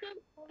फूटी उससे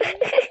भाई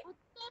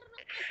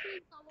खतरनाक सीन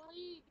था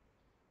भाई।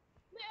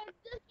 मैं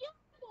एडजस्ट किया,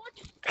 बॉट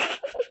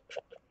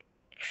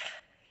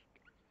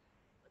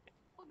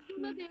पबजी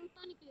में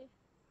देवता निकले।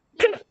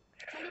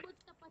 मैंने बहुत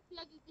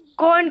तपस्या की थी।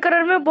 कौन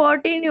कलर में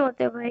बॉट ही नहीं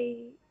होते भाई।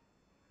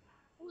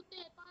 होते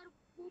हैं पर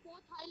वो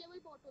बहुत हाई लेवल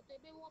बॉट होते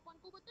हैं, वो अपन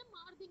को पता है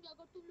मार देंगे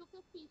अगर तुम लोग को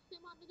फीस से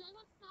मारने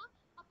जाएगा ना,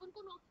 अपन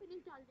को नॉक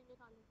फिनिश डाल देंगे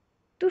साले।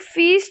 तू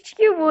फीस्ट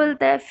क्यों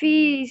बोलता है,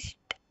 फीस्ट?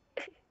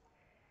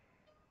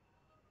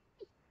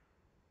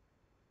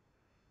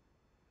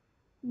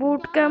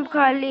 बूट कैंप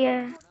खाली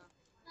है।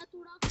 मैं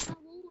थोड़ा खराब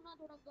हूँ ना,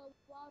 थोड़ा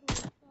गवार हूँ,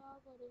 क्या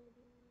करे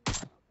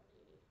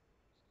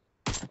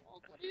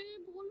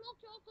बोलो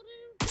क्या करे।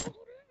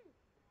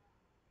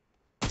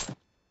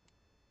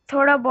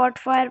 थोड़ा बॉट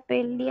फायर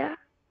पेल दिया,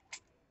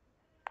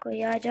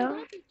 कोई आ जाओ।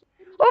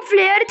 ओ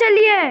फ्लेयर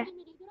चली है।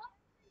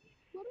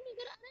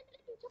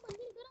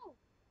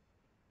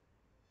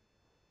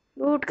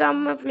 बूट कैंप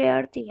में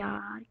फ्लेयर थी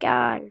यार, क्या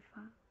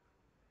अल्फा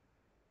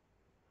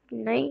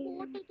नहीं।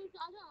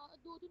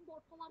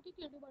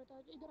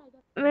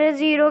 मेरे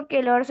 0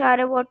 किल और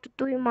सारे बॉट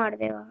तू ही मार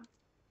देगा।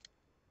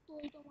 तो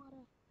ही तो मारा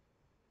है।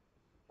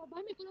 और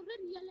भाई मेरे को लग रहा है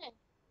रियल है।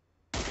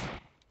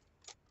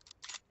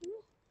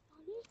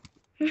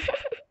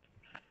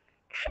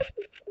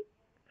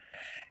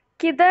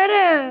 किधर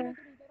है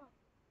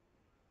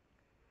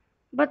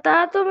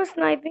बता, तो मैं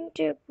स्नाइपिंग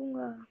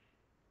चेपूंगा।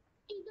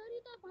 इधर ही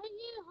था भाई,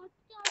 ये हट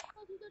के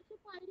आसपास इधर से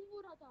फायरिंग हो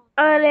रहा था।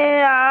 अरे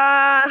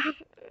यार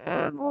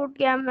बूट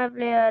कैंप में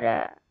प्लेयर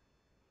है।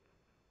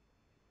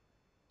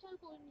 चल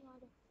कोई नहीं,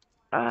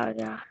 आ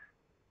गया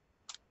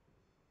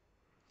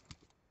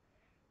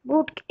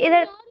बूट इधर।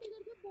 यार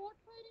इधर से बहुत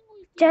फायरिंग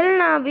हुई थी। चल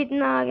ना, अभी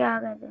इतना आगे आ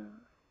गए थे।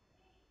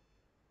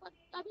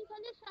 अभी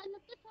साले शायद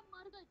लगता है सब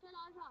मर गए, चल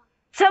आ जा।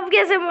 सब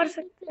कैसे मर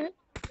सकते हैं?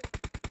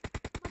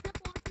 मतलब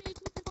पॉइंट पे एक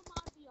दूसरे को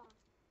मार दिया।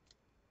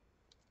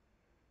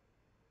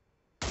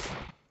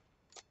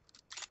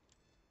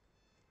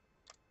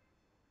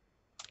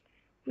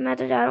 मैं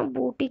तो जा रहा हूँ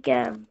बूटी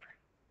कैंप,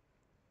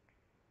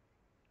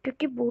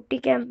 क्योंकि बूटी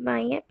कैंप में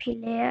आई है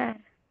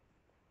flare.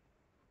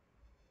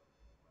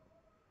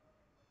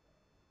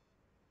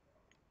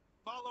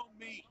 Follow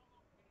me.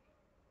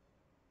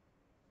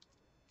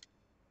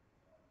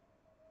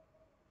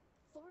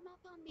 Form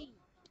up on me.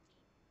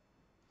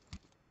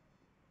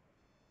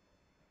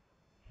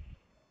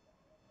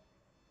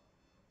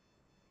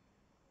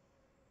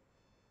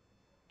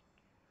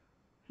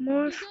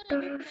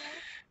 Monster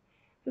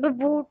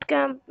boot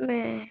camp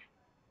में।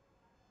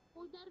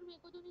 उधर मेरे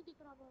को तो नहीं दिख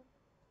रहा पर।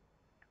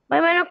 भाई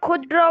मैंने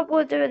खुद ड्रॉप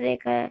होते हुए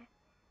देखा है।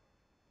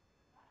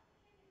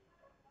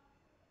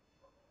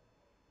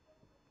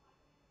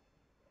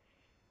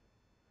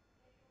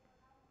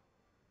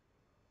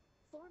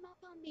 Form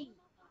up on me.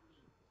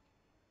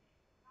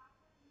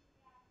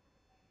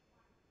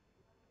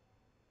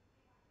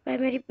 भाई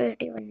मेरी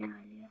पेटी बनने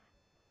वाली है।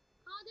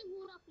 हाँ देख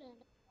वो रहा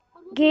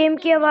फ्लैट। गेम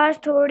की आवाज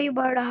थोड़ी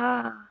बढ़ा।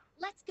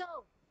 Let's go.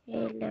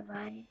 ये ले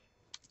भाई।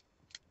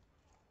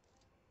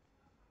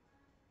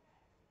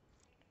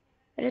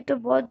 अरे तो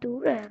बहुत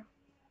दूर है।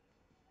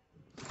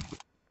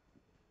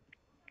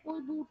 कोई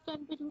बूट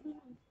कैंप पे छूटी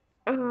नहीं।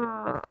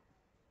 हाँ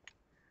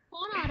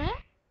कौन आ रहा है?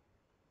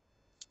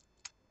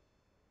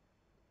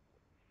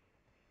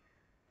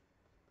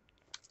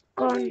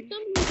 कौन? बूट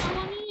कैंप लूटा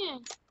हुआ नहीं है।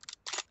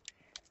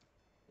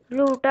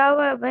 लूटा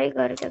हुआ है भाई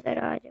घर के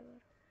दरवाजे पर।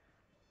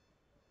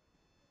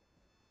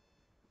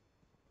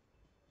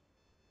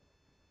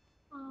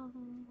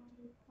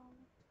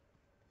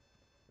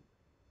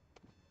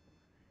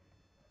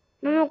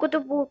 मेरे को तो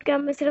बूट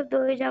कैंप में सिर्फ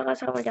 2 ही जगह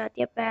समझ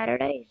आती है,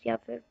 पैराडाइज या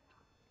फिर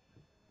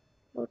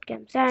बूट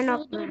कैंप। सैंड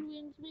ऑफ में।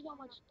 रूइंस भी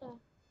समझता है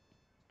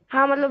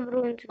हाँ मतलब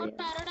रूइंस और भी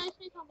पैराडाइज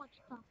नहीं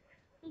समझता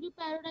क्योंकि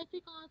पैराडाइज से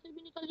कहाँ से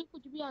भी निकल के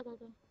कुछ भी आ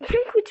जाता है।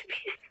 कुछ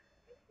भी है।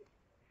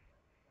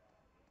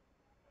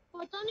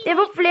 पता नहीं ये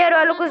वो भाई फ्लेयर कहाँ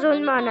वालों है, को पता जोन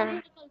नहीं में आना कहाँ से है।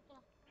 निकलता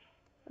है।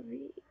 अभी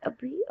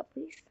अभी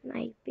अभी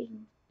स्नाइपिंग।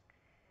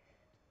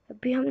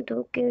 अभी हम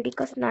 2 केडी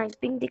का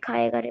स्नाइपिंग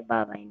दिखाएगा रे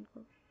बाबा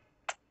इनको।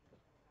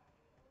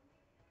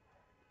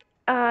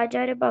 आ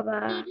जा रे बाबा।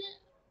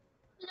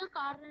 तेरा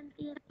कार रेंट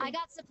की I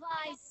got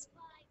supplies.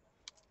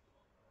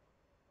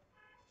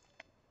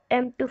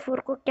 M24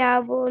 को क्या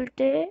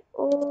बोलते?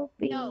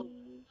 ओपी। No.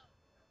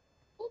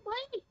 ओ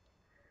भाई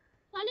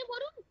साले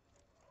वरुण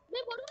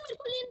मेरे को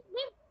ले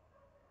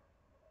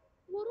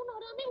वरुण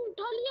हरामी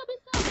उठा लिया बे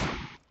सब।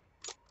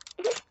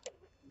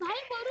 भाई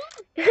वरुण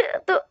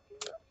तो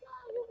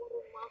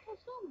वरुण माँ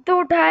कसम तो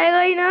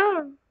उठाएगा ही ना।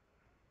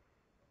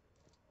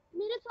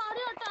 मेरे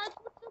सारे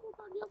अटैचमेंट से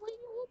उठा लिया भाई।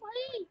 ओ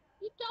भाई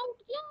ये क्या उठ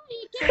गया?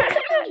 ये क्या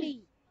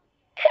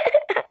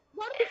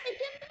वरुण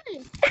लेकिन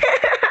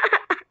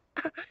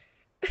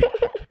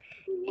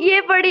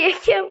ये बड़ी है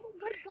क्या?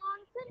 बट गान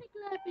से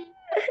निकला है बे।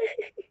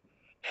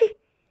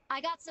 I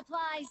got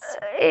supplies.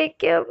 एक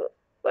क्या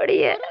बड़ी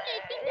है? वरुण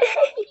लेकिन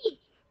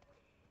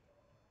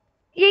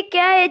ये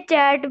क्या है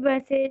चैट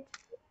मैसेज?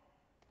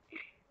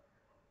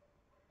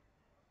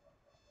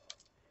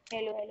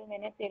 हेलो हेलो,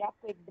 मैंने तेरा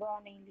क्विक ड्रॉ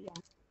नहीं लिया।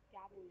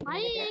 क्या बोल रहा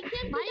भाई है?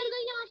 एकेएम निकल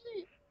गई यहाँ से।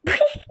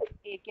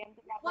 एकेएम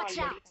तो क्या Watch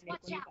ऑलरेडी out, मेरे को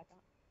watch नहीं out. पता।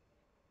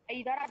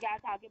 इधर आ गया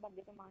था, आगे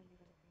बंदे तो मारने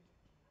का।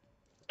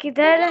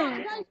 किधर है?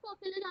 आजा इसको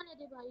अकेले जाने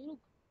दे भाई रुक।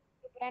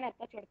 तो प्लान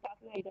इतना चढ़ता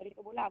क्यों है? इधर ही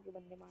तो बोला आगे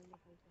बंदे मारने का।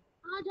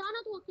 हाँ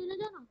जाना तू अकेले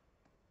जाना।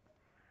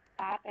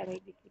 साथ है भाई,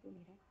 दिखी तो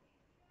नहीं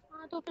रहा।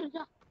 हाँ तो फिर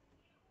जा।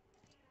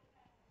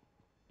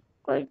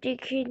 कोई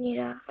दिख ही नहीं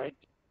रहा।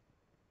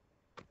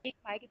 एक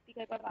भाई कितनी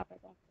कर कर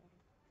वापस आ।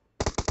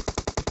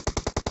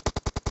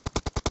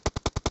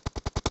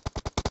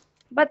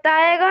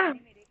 बताएगा।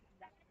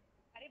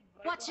 अरे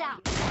Watch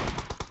out.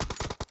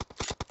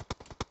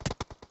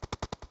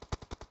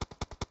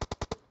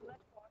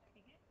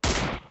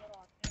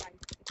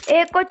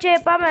 एक को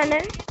चेपा मैंने।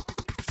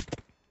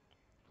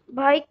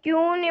 भाई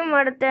क्यों नहीं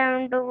मरते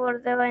M24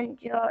 से वन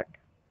शॉट?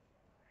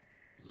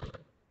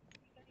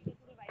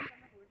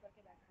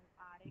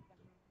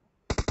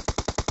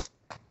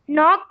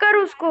 नॉक कर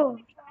उसको।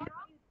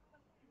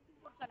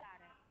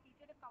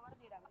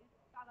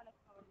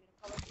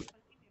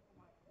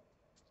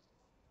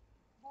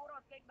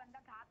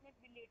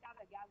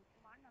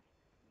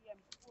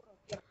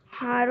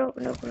 हाँ रुक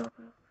रुक रुक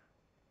रुक।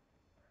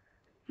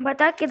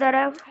 बता किधर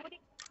है?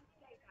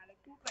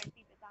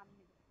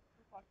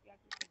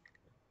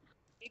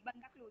 एक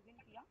बंदा क्लोजिंग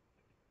किया,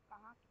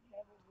 कहाँ की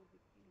है वो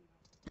दिखती नहीं।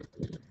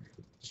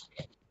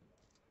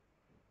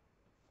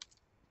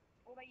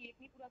 ओ भाई एक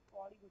नहीं, पूरा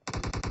स्क्वाड ही घुस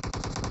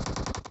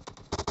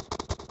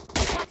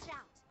Watch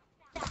out.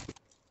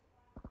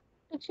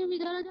 लक्ष्य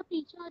इधर आजा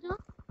पीछे आजा।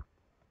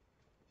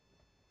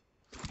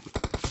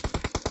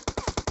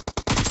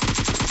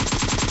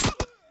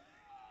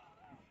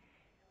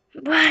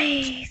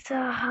 भाई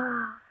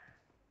साहब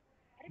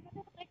अरे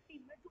पता एक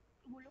टीममेट जो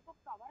वो लोग को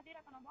कवर दे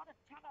रहा था ना, बहुत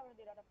अच्छा कवर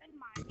दे रहा था, पर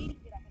मार ही नहीं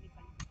दे रहा था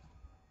निकल।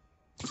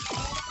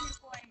 मेरे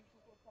को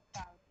M24 सकता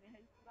है उसने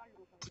हेल्थ पूरा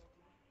लो कर दिया।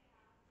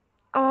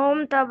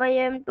 ओम था भाई,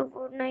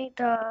 M24 नहीं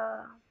था।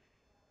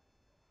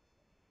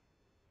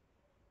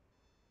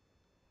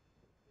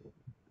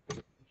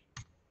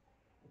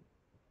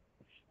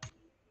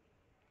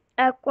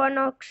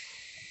 एक्वानॉक्स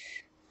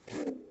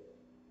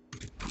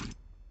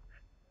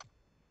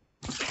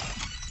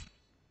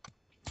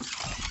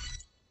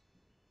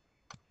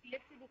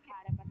क्लिप से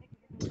दिखा रहा है, पता है किसी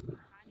को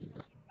दिखा नहीं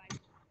सकती invite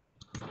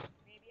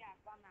may be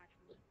aqua match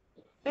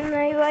में।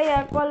 नहीं भाई,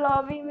 एक्वा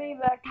लॉबी में ही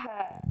बैठा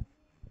है।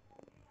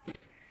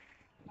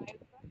 इनवाइट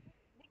पर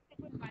देख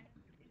तेरे को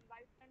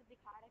इनवाइट पर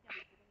दिखा रहा है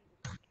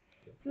क्या?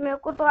 मेरे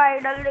को तो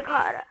आइडल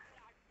दिखा रहा है।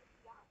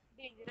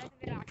 डेंजरस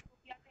विराट को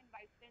किया तो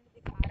इनवाइट सेंड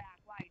दिखा रहा है,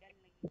 एक्वा आइडल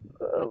नहीं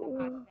हाथ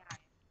में आया।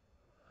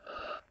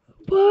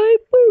 भाई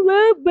पर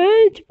मैं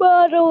भेज पा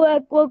रहा हूँ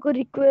एक्वा को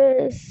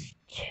रिक्वेस्ट।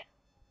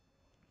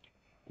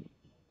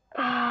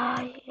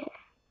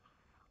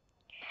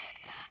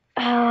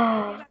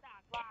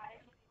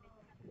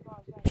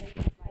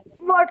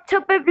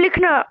 व्हाट्सएप पे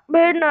लिखना,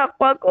 भेजना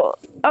एक्वा को।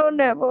 और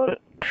नहीं बोल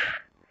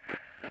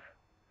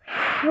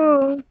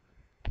हाँ,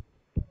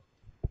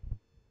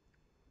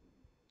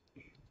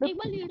 एक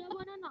बार लीडर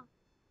बना ना।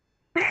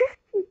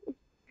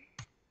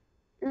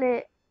 ले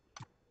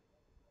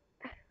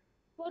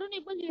वरुण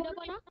एक बार लीडर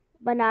बना।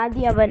 बना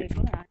दिया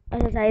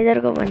अच्छा साइडर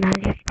को बना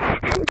दिया।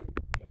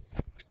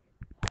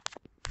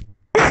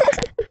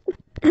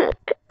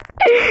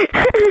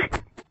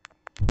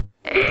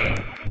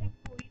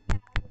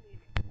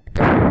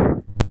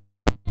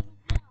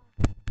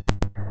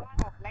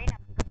 ऑफलाइन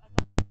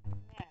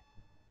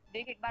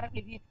देख एक बार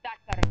स्टार्ट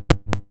करें।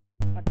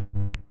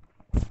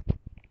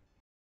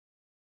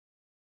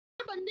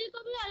 बंदे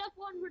को भी अलग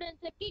कॉन्फिडेंस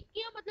है कि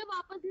क्या मतलब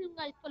वापस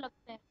लूंगा इसको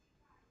लगता है।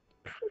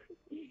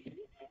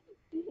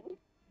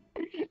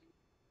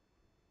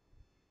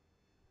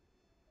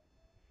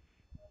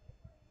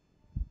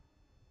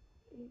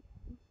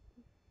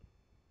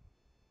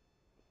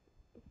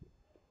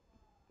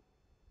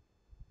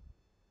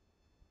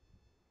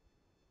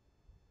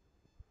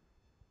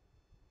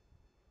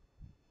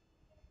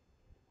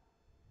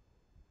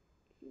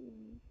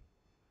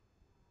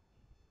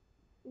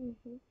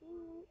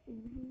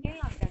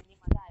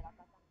 मजा आएगा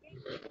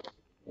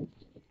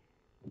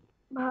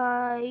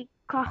भाई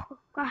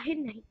काहे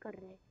नहीं कर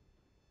रहे।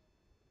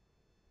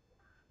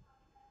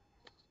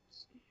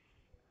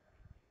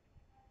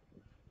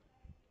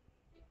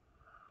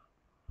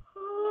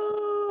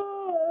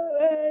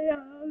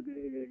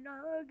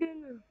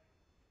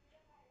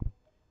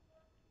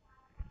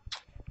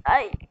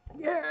 आई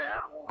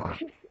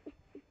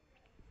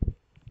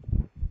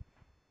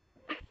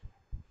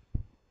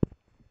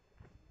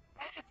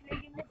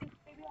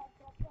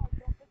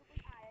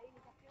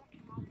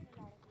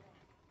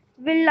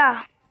विल्ला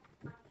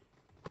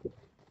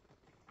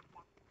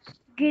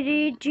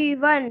गिरी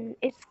जीवन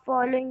इज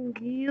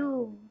फॉलोइंग यू।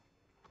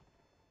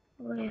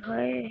 ओए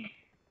होए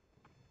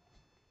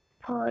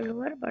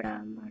फॉलोअर बड़ा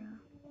हमारा।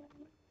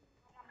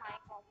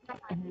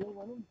 हेलो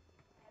वरुण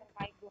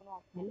माइक दोनों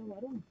ऑफ। हेलो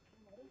वरुण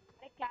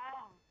अरे क्या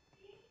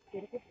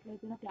तेरे को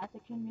तेरा क्लास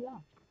सेक्शन मिला?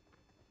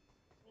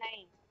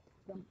 नहीं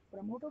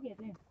प्रमोट हो गए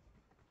थे?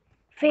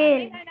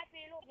 फेल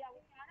फेल हो गया वो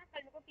क्या ना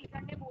कल को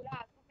टीचर ने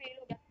बोला तू फेल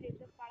हो गया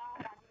स्टेटस पड़ा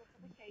हरामी को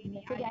कुछ सही नहीं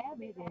मैसेज आया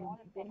भेजे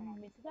तेरे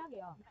मैसेज आ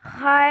गया?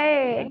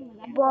 हाय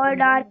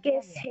बॉर्ड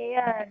आर्केस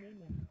हेयर।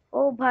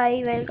 ओ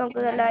भाई welcome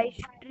to the live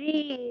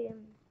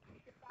stream.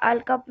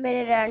 Alkap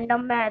मेरे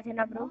रैंडम में आए थे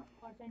ना ब्रो,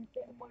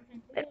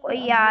 मेरे को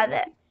याद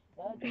है।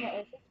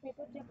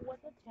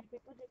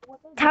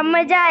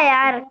 थम जा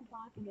यार।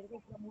 मेरे को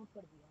प्रमोट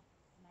कर दिया।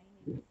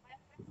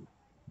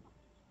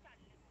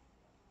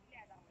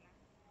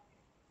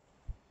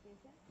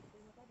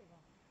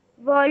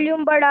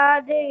 वॉल्यूम बढ़ा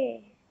दे।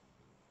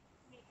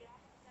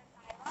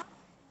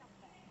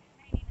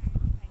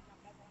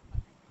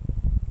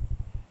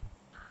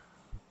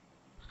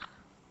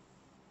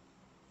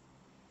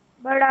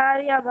 बढ़ा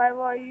दिया भाई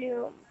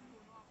वॉल्यूम।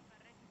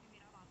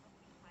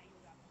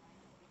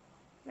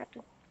 मैं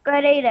तो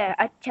कर ही रहा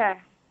अच्छा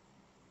है।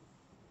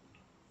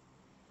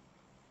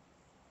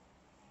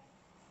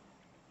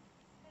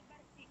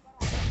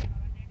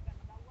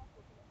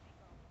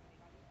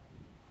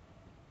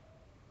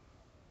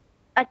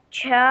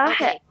 अच्छा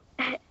है।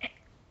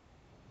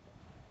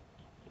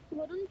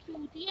 वरुण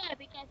चूतिया है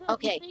अभी कैसे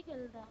Okay. अजीब से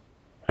खेल रहा है।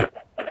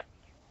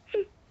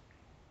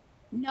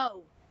 No.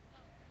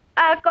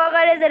 एक्वा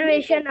का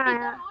रिजर्वेशन स्पीकर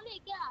आया। ऑन है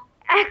क्या?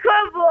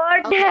 एक्वा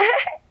बोर्ड है।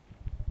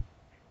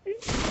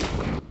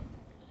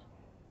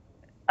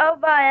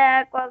 अब आया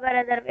एक्वा का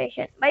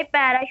रिजर्वेशन। भाई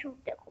पैराशूट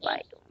देखो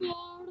भाई तुम।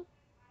 यार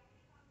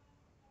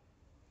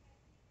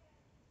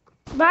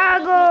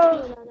भागो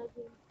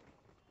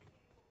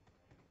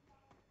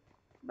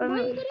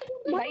भाई इधर ही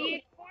कूद भाई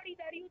एक स्क्वाड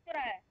इधर ही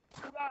उतरा है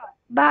पूरा।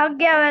 भाग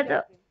गया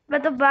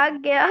मैं तो भाग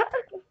गया।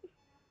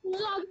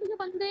 मुझे आगे के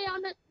बंदे यार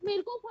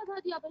मेरे को फंसा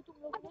दिया भाई तुम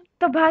लोगों ने।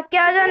 तो भाग के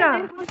आ जाना।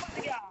 फंस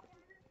गया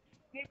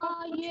मेरे को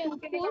कुछ ये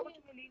छूने का कुछ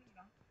मिल ही नहीं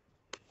रहा।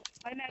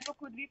 भाई मैं तो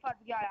खुद भी फंस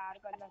गया यार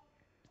कल।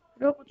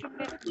 रुक कुछ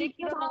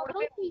देखिए रोड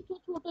पे पीछे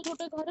छोटे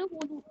छोटे घर है वो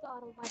लूट के आ रहा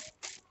हूँ भाई।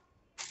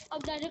 अब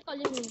डायरेक्ट कल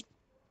ही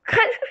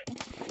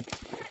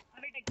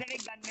अरे टेक्सर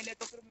एक गन मिले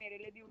तो फिर मेरे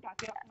लिए भी उठा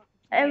के रखना।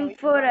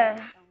 M4 है।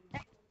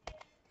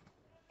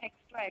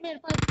 एक्स्ट्रा मेरे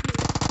पास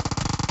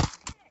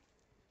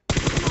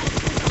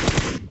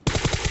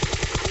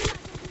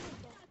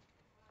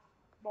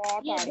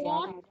बहुत ये आ गया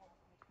बहुत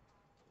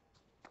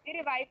ये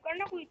रिवाइव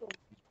करना कोई तो।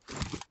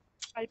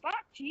 अल्पा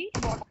छी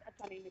बहुत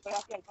अच्छा नहीं निकला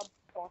कि अल्पा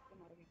बहुत से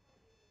मर गई।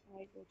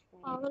 वही सोचता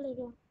हूँ पागल है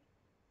क्या?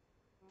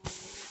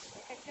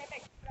 एक्स्ट्रा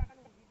एक्स्ट्रा का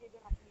नजदीक दे दो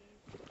अपनी।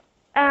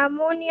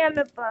 एमोनिया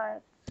में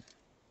पास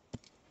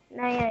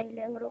नहीं आई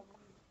लेंगे रुक।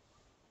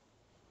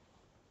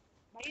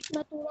 भाई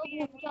मैं थोड़ा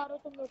घूम के आ रहा हूँ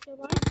तुम लोग के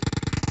बाद।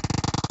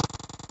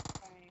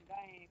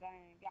 गए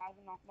प्याज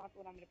नॉक मत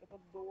होना मेरे पे तो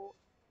 2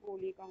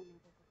 गोली का होना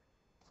था।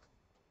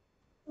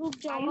 रुक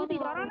जाओ आयुष मैं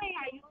इधर आ आ रहा हूँ। नहीं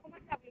आयुष को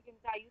मत सब लेकिन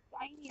आयुष तो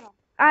आई नहीं है।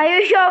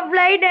 आयुष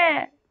ऑफलाइन है।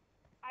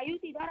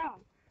 आयुष इधर आ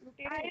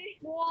लुटेरे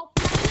वो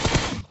ऑफलाइन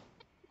है।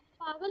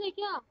 पागल है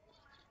क्या?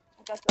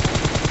 अच्छा चलो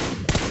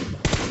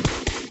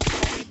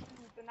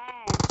लूटना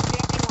है फिर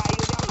अपने भाई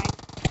हो गया माइक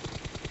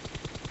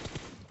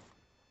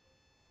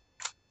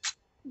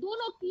 2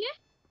 लोग किए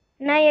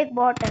नहीं, एक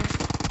बॉट है।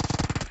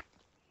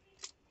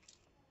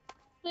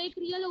 तो एक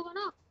रियल होगा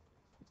ना। उन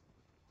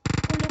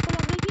लोग को लग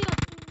रहा है कि अब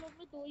उन लोग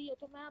में 2 ही है,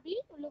 तो मैं अभी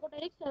उन लोग को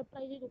डायरेक्ट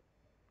सरप्राइज ही दूँ।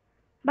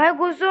 भाई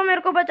गुस्सो,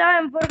 मेरे को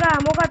बचाओ, M4 का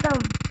एमो खत्म।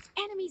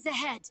 Enemies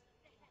ahead.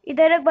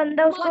 इधर एक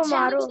बंदा, उसको Watch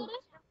मारो। out.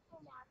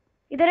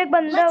 इधर एक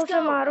बंदा, Let's उसे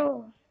go.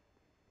 मारो।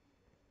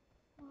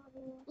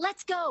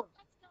 Let's go.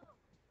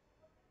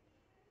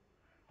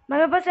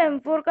 मेरे पास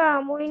M4 का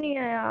एमो ही नहीं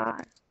है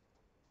यार।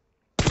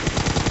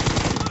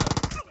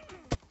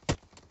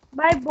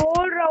 भाई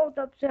बोल रहा हूँ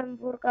तब से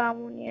M4 का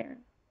एमो नहीं है।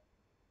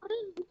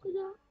 अरे रुक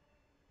जा,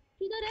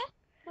 किधर है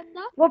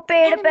बंदा? वो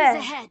पेड़ पे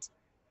Enemies है, ahead.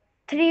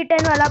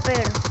 310 वाला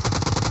पेड़।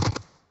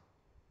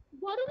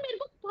 वरुण मेरे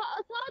को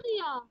फंसा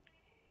दिया।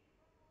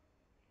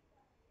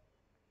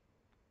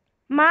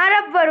 मार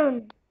अब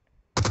वरुण।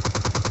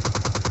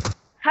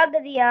 हग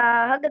दिया,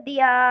 हग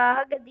दिया,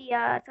 हग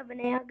दिया,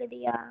 सबने हग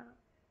दिया।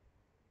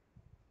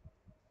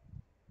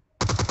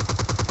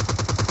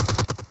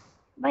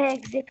 भाई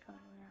एग्जिट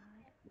करो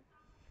यार।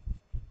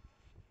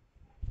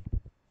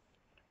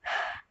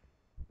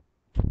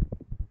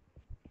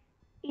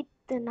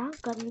 इतना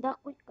गंदा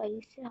कोई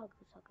कैसे हग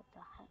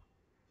सकता है?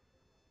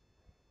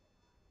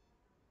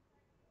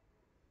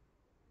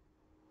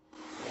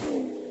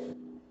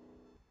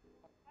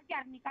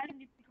 यार निकाल,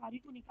 भिखारी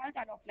तू निकाल,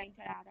 चल ऑफलाइन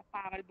चला रहा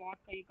पागल बॉट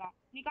कहीं का,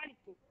 निकाल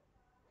इसको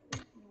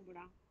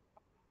बड़ा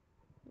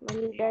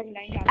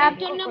ऑफलाइन आप एक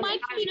जन ने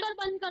माइक स्पीकर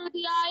बंद कर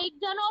दिया, एक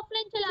जन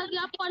ऑफलाइन चला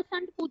गया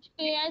परसेंट पूछ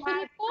के। ऐसे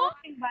लिखो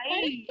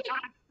भाई।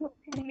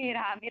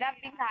 मेरा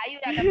पिंग हाई हो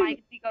जाता है माइक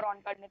स्पीकर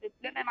ऑन करने से,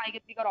 इसलिए मैं माइक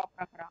स्पीकर ऑफ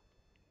रख रहा।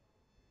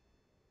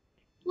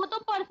 वो तो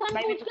परसेंट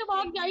भाई पूछ मेरे के को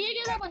भाग गया, ये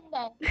कैसा बंदा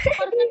है?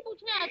 परसेंट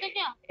पूछने आया था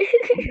क्या?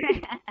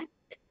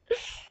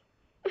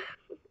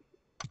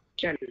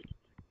 चल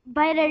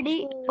भाई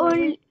रेडी और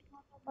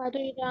तो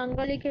ये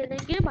जंगल ही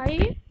खेलेंगे भाई।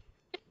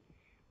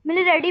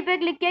 मैंने रेडी पे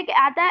क्लिक किया कि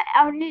आता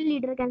है ओनली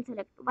लीडर कैन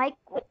सेलेक्ट। भाई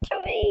कुछ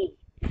भी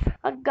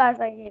हग्गा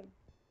सा गेम।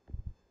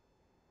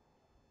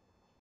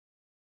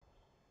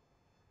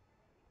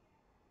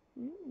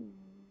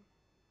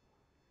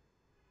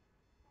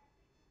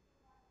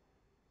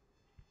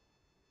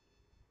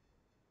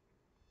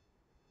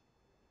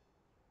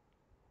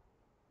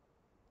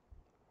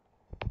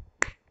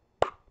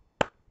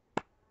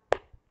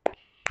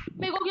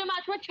 मेरे को ये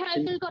मैच में 6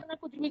 किल करना,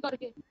 कुछ भी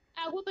करके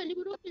एगो पहली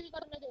वीडियो किल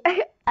करने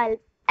देना।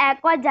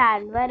 एक्वा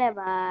जानवर है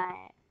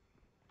भाई,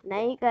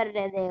 नहीं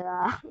करने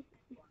देगा।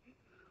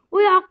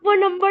 ओए एक्वा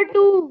नंबर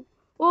 2।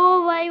 ओ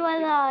भाई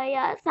वाला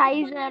यार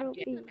साइज है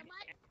रूपी।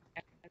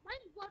 भाई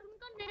वरुण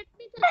का नेट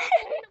नहीं चल रहा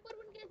तो भी नंबर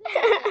 1 कैसे हो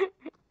गया?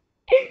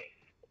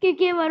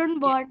 क्योंकि वरुण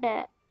बॉट है।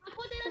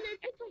 आपको तेरा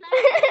नेट नहीं चला है।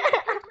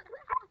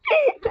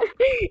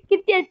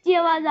 कितनी अच्छी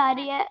आवाज आ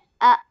रही है।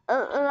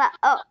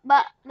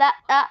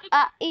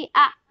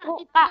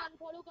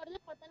 अनफॉलो कर दे,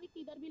 पता नहीं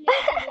किधर भी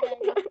लेके चले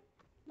जाएगा,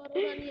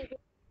 भरोसा नहीं है कुछ।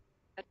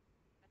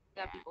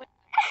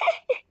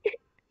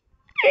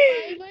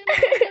 भाई भाई माफ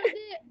कर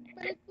दे,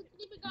 मैंने कुछ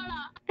नहीं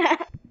बिगाड़ा।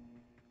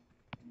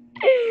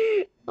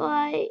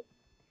 भाई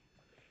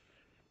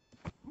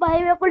भाई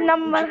मेरे को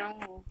नंबर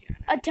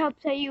अच्छा अब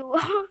सही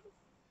हुआ।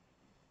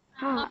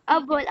 हाँ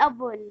अब बोल, अब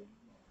बोल।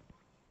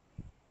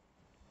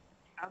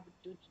 अब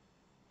तुझ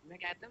मैं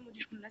कहता हूँ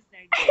मुझे अपना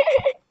सेट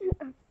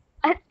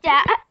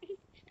अच्छा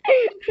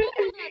क्या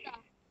बोल रहा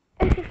था?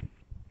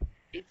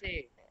 इसे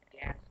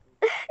गैस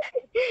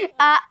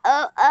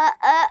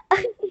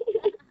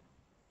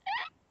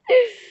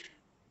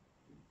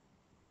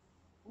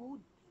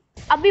कूद।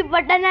 अभी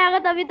बटन आएगा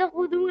तभी तो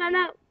कूदूंगा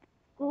ना।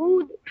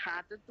 कूद।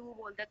 हाँ तो तू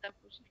बोलता तब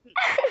कुछ नहीं।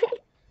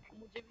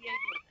 मुझे भी यही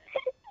बोलता है।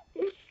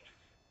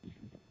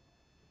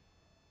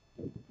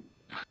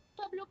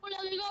 सब लोग को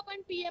लगेगा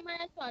अपन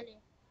पीएमएस वाले।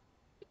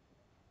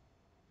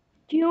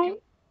 क्यों?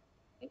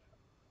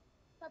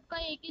 सबका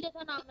एक ही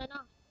जैसा नाम है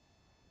ना।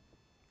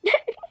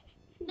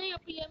 नहीं, अब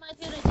पीएमएस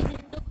के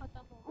रजिस्ट्रेशन तो खत्म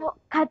हो गया। वो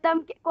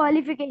खत्म,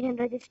 क्वालिफिकेशन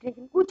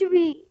रजिस्ट्रेशन कुछ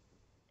भी अरे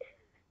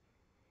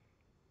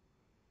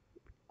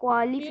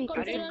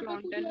क्वालिफिकेशन।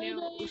 ब्रॉन्टन ने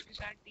उसके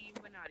साथ टीम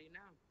बना रही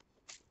ना,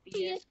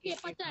 टीएसके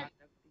पता है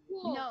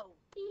वो No.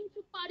 टीम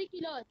सुपारी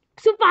किलर।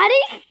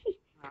 सुपारी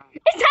हाँ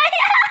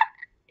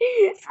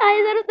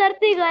साइजर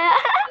उतरती गया।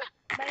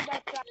 भाई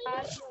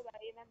बकवास हो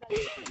भाई, मैं गलती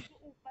से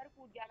ऊपर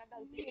कूद गया, मैं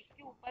गलती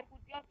उसके ऊपर कूद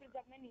गया और फिर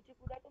जब मैं नीचे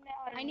कूदा तो मैं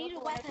I need a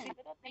weapon.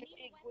 तो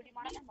एक गोली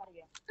मारा मैं मर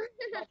गया।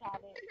 बचा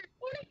ले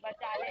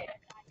बचा ले,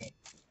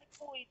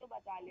 कोई तो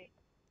बचा ले।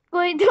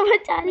 कोई तो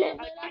बचा ले।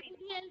 मेरा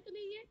कुछ हेल्थ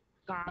नहीं है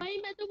कहाँ भाई,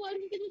 मैं तो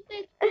वरुण के जिससे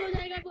एक्सप्लोर हो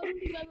जाएगा, वरुण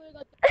रिवाइव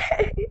होएगा तो।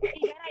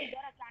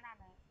 इधर क्या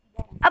नाम है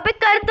इधर। अबे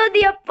कर तो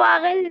दिया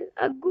पागल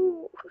अग्गू।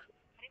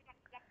 अरे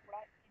मतलब थोड़ा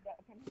इधर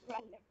थोड़ा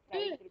लेफ्ट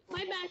राइट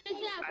भाई बैंडेज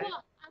से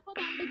आपको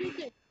बैंडेज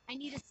से। I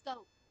need a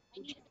scope. I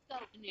need a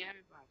scope. नहीं है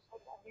मेरे पास।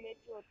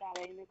 ग्लिच होता है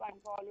मेरे को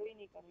अनफॉलो ही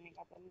नहीं करने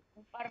का, तो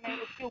ऊपर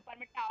में उसके ऊपर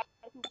में टावर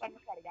के ऊपर में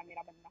चढ़ गया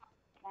मेरा बंदा,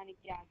 पता नहीं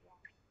क्या गया।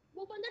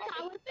 वो बंदा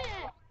टावर पे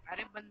है।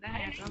 अरे बंदा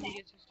है तो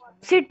मुझे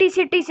सिटी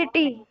सिटी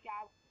सिटी।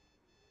 क्या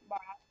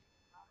बड़ा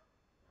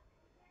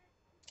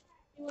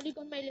गोली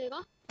कौन मैं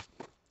लेगा?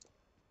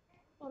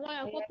 और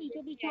एको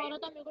पीछे पीछे हो रहा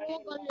था, मेरे को वो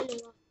गन ले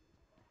लेगा।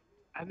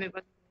 अब मेरे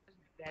पास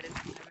बैरल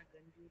है, मैं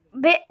गन क्यों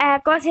लूं? बे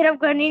एको सिर्फ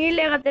गन ही नहीं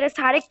लेगा, तेरे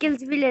सारे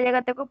किल्स भी ले लेगा,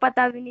 तेरे को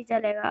पता भी नहीं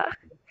चलेगा।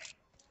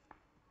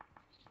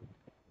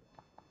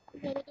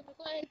 मेरे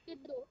को एक किट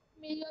दो,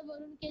 मेरी और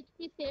वरुण की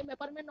एचपी सेम है,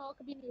 पर मैं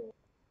नॉक भी नहीं हूँ।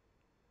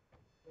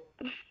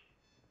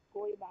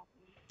 कोई बात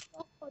नहीं।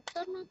 बहुत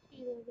खतरनाक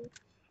चीज है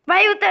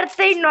भाई,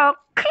 उतरते ही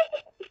नॉक।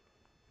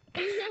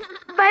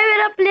 भाई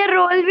मेरा प्लेयर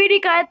रोल भी नहीं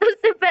खाया तो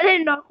उससे पहले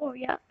नॉक हो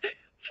गया।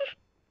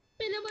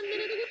 पहले बंदे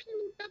ने तो कुछ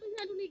लूटा भी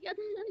चालू नहीं किया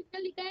था, इसका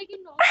लिखा है कि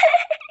नॉक।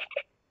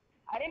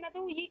 अरे मैं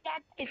तो ये क्या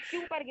इसके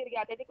ऊपर गिर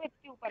गया था, देखो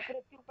इसके ऊपर, फिर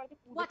इसके ऊपर से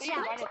कूदते ही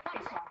वन एचपी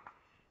था।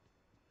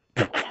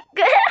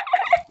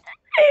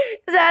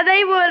 ज्यादा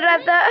ही बोल रहा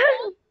था।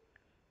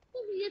 तो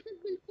ये सब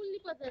बिल्कुल नहीं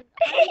पसंद।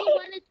 अरे ये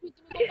 1 एचपी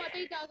की, मेरे को पता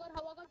ही था अगर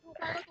हवा का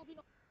झोंका आएगा तो भी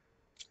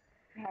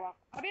हवा,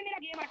 अबे मेरा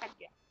गेम अटक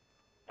गया।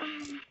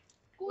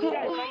 कोई आ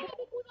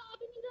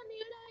भी नहीं रहा,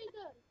 नेड़ है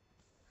इधर।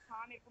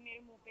 हाँ मेरे को मेरे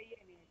मुंह पे ही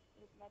है नहीं,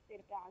 रुकना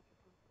तेरे पे आ चुका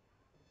हूँ।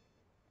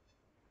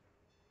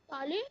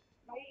 साले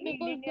भाई मेरे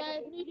को हीलिंग है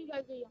गैस तो नहीं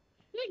रिवाइव दिया।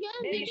 ये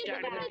गैस देख देके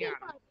स्टार्ट बंदा करके मेरे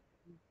आना। पास।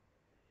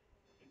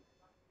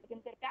 लेकिन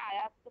तेरे पे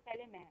आया तो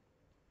पहले मैं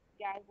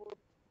गैस वो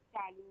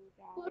चालू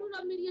था। वरुण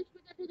अब मेरी एचपी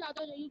कैसे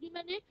ज्यादा हो जाएगी, क्योंकि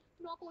मैंने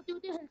नॉक होते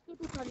होते हेल्थ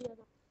किट उठा लिया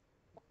था।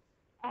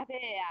 अबे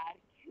यार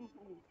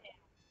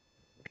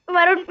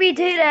वरुण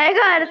पीछे ही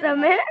रहेगा हर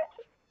समय।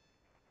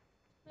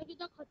 मैं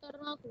कितना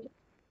खतरनाक हूँ,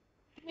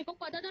 मेरे को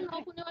पता था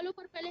नॉक होने वालों,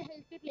 पर पहले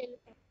हेल्थ किट ले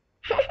लेता।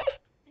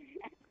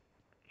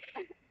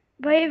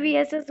 भाई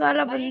वीएसएस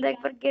वाला बंदा एक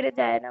बार गिर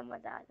जाए ना,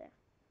 मजा आ जाए।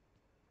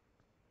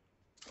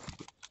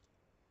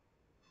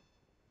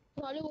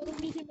 साले वरुण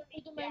की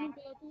सिमरनी तो मैं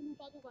लूटेगा, तू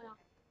लूटा तो गया।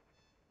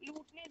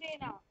 लूटने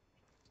देना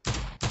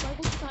भाई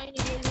कुछ था ही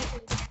नहीं बोलने के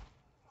लिए।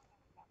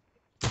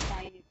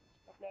 भाई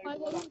भाई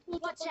वरुण तू तो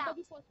Watch अपन out.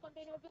 कभी फर्स्ट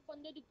कंटेनर पे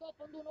बंदे दिखते,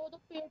 अपन दोनों को तो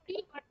पेटी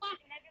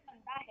कंटेनर पे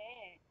बंदा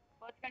है,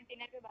 फर्स्ट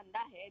कंटेनर पे बंदा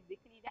है, दिख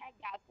नहीं रहा है।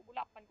 गैस को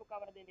बोला अपन को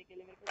कवर देने के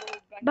लिए, मेरे को वो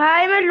गन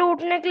भाई मैं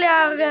लूटने के लिए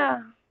आ गया,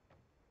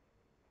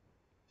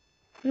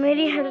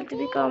 मेरी हेल्थ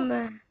भी कम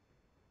है।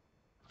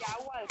 क्या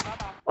हुआ हल्का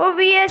था। ओ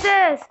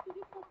वीएसएस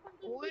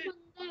ओए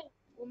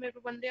वो मेरे पे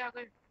बंदे आ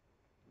गए।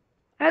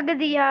 हग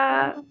दिया।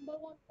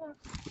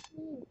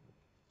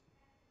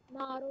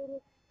 मारो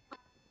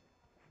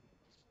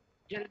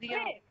जल्दी आ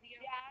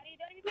यार,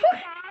 इधर भी तो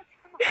कहां से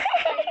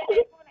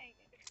देखो नहीं।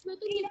 मैं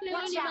तो निकलेगा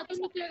Watch नहीं, मैं out. तो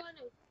निकलेगा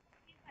नहीं।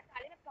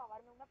 साले मैं कवर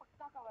में हूं, मैं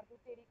पक्का कवर तू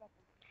तेरी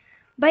कसम।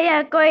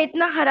 भैया कोई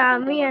इतना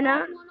हरामी है ना,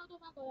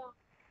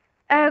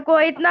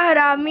 कोई इतना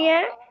हरामी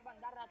है, कवर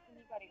बंदा रद्द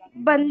नहीं करेगा।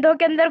 बंदों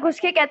के अंदर घुस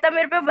के कहता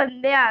मेरे पे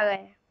बंदे आ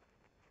गए।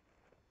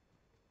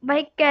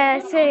 भाई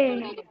कैसे?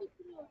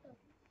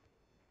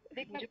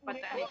 देख मुझे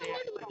पता है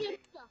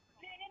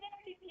लेने देना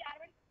डीपी यार,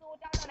 मैं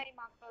सोचा था नहीं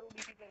मांग करूं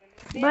डीपी तेरे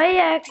लिए।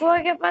 भाई एक्वा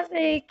के पास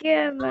एक ही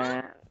है।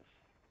 मैं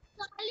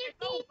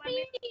तू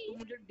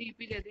मुझे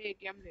डीपी दे दे,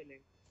 एकेएम ले ले।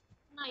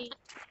 नहीं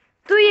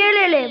तू ये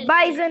ले ले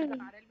बाइजन।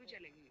 कारल भी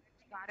चलेगी,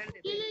 कारल दे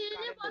दे,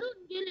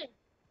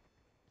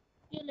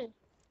 ये ले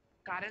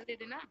कारल दे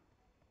देना।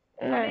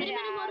 नहीं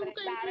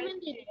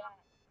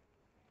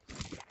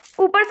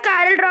ऊपर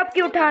स्कारल ड्रॉप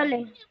की उठा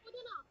ले।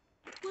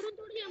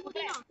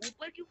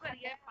 ऊपर क्यों कर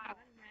रही है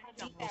पागल, मैं नहीं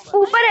जाऊंगा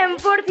ऊपर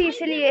M4 थी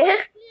इसलिए।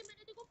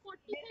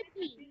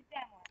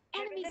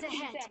 Enemies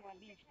ahead.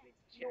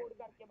 लोड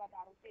करके बता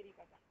रहा हूं तेरी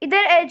कसम।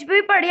 इधर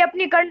एचपी पड़ी,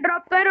 अपनी गन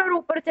ड्रॉप कर और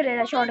ऊपर चले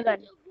जा।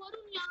 शॉटगन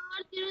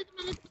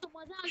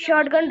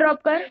शॉटगन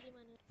ड्रॉप कर,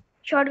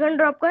 शॉटगन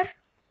ड्रॉप कर,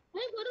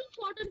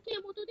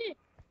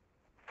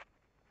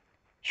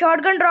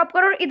 शॉटगन ड्रॉप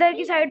कर, और इधर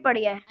की साइड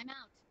पड़ी है। I'm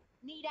out.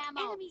 Need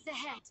ammo. Enemies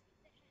ahead.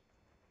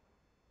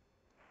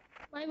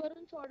 भाई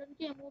वरुण शॉटगन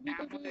की एमओ भी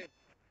तो दे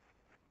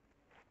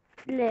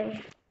ले।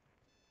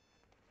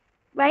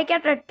 भाई क्या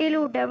टट्टी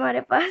लूट है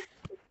हमारे पास?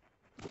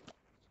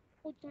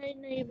 कुछ है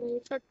नहीं भाई,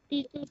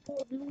 टट्टी से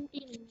छोड़ लूट ही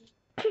नहीं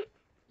है।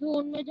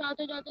 जोन में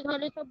जाते जाते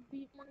साले सब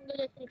भीख मंगे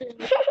जैसे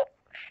निकलेंगे।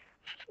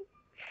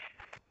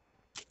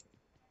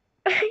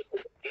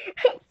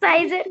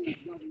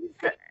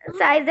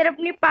 साइजर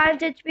अपनी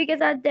 5 एचपी के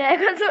साथ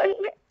जाएगा जोन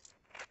में।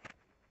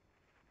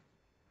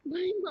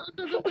 भाई मां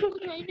कसम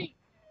कुछ है ही नहीं।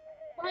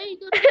 भाई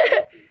इधर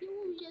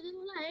वो ये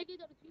वाला है कि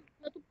इधर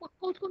मैं तो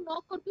पक्का उसको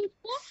नॉक करके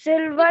इसको।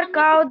 Silver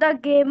cow the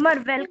gamer,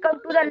 welcome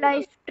to the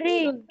live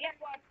stream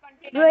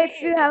bro. If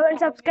you haven't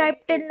subscribed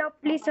till now,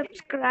 please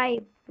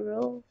subscribe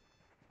bro,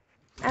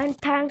 and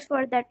thanks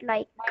for that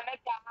like. मैं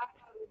क्या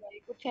करूं भाई,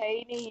 कुछ है ही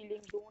नहीं,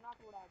 हीलिंग दो ना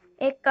थोड़ा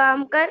भी। एक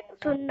काम कर,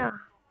 सुनना,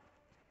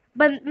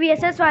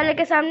 वीएसएस वाले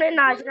के सामने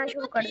नाचना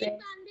शुरू कर दे।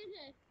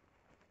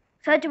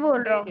 सच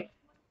बोल रहा हूँ।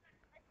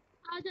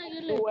 आ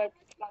जाइए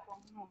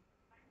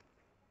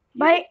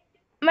भाई,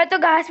 मैं तो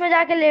घास में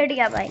जाके लेट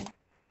गया भाई।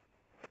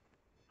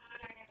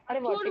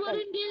 अरे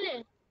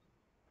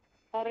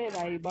अरे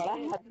भाई बड़ा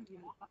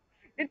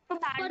तो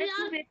बैंडेज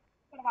से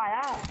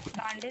करवाया,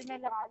 बैंडेज में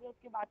लगा दिया,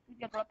 उसके बाद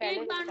फिर थोड़ा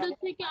पहले बैंडेज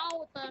से क्या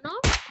होता है ना,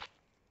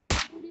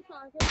 पूरी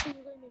सांसें फूल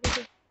गई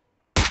मेरी।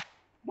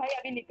 भाई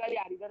अभी निकल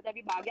यार इधर से,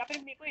 अभी भाग गया। फिर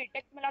मेरे को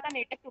एटेक्स मिला था,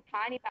 मैं एटेक्स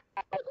उठा नहीं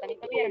पाया था, नहीं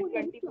तो भी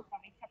M20 को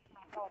कनेक्ट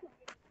करना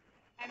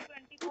था।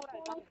 M24 है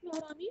थोड़ा उसमें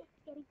हरामी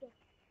रुक जा,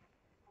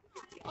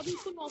 अभी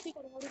इसको नॉक ही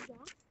करूंगा, रुक जा।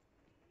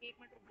 1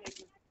 मिनट रुक जा, 1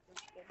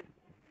 मिनट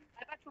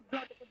मेरे पास छुप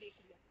गया तो देख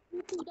लिया। वो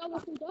कूदा मैं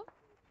तो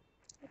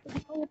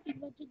देखा वो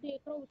किधर से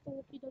देख रहा हूँ उसको,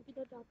 वो किधर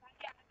किधर जाता है।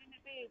 आज मेरे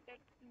पे एटेक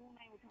क्यों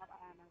नहीं उठा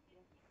पाया मैं तो।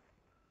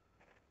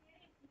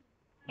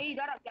 ए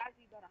इधर आ, क्या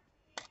इधर आ,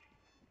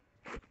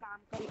 काम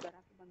कर इधर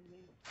आ बंदे।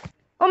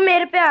 वो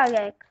मेरे पे आ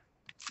गया एक।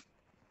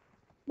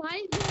 भाई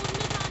जोन में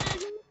जाना है,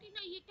 लूट ही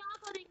नहीं, ये क्या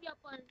करेंगे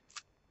अपन?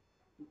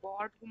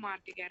 बॉट को मार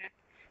के कह रहा है।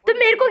 तो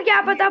मेरे को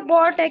क्या पता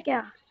बॉट है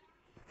क्या?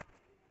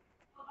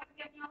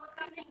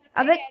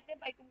 अबे कैसे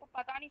भाई तुमको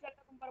पता नहीं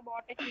चलता तुम पर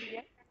बॉट है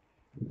चिड़िया?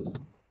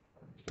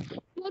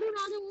 वरुण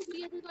आ जा, वो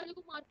बीएसएस वाले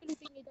को मार के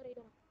लूटेंगे। इधर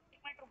इधर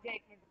 1 मिनट रुक जा,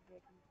 1 मिनट रुक जा,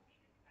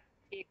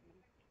 1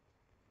 मिनट।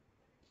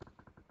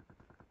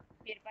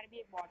 मेरे पर भी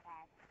एक बॉट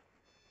आया था।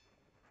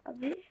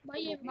 अबे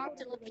भाई ये Mark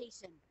the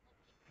location.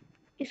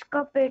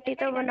 इसका पेटी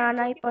तो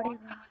बनाना ही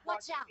पड़ेगा।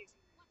 Watch out.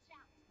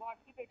 बॉट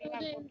की पेटी में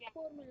आपको क्या?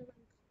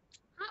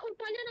 हाँ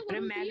उठा लेना अरे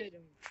वरुण मैं ले please।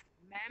 लूं।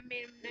 मैं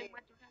मेरे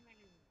मत उठा, मैं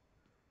ले लूं।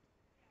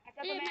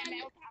 अच्छा ए, तो मैं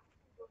मैं उठा के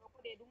दोनों को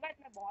दे दूंगा,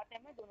 इसमें बहुत है,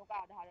 मैं दोनों का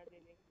आधा आधा दे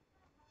देंगे।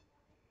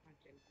 हां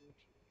चल कुछ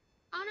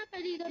आना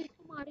पहले इधर,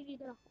 इसको मारेंगे।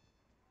 इधर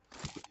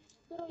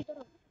इधर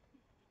इधर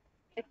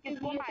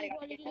किसको मारेगा?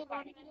 वाले की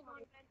दुकान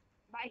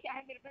भाई क्या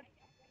है मेरे पे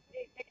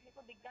टेक्निक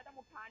को दिख गया था,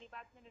 उठा नहीं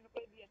पाया, मैंने को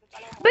दिया तो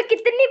चलो। बे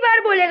कितनी बार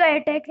बोलेगा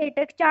अटैक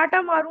अटैक,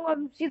 चाटा मारूंगा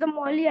सीधा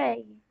मौली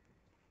आएगी।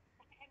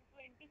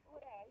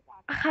 M24 है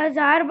भाई।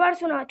 1000 बार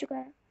सुना चुका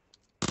है।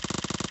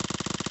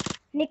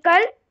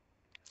 निकल,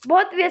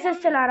 बहुत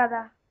वीएसएस चला रहा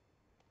था।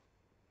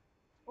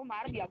 वो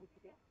मार दिया कुछ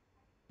को,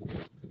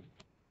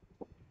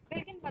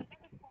 लेकिन बंदा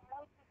कुछ पड़ा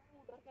उसको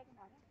उधर से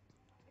मारा,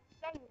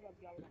 कितना दूर लग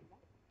गया वो बंदा।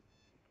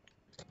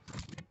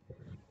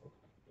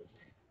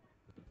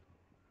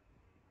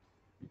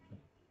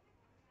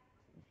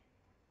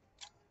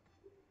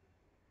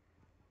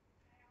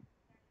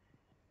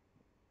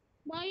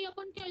 भाई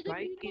अपन कैसे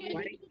भाई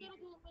भाई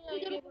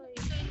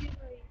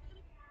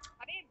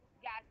अरे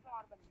गैस में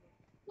और बंदे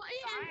भाई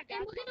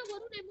एमओ दे ना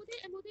वरुण, एमओ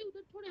दे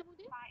उधर छोड़, एमओ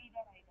दे। हां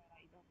इधर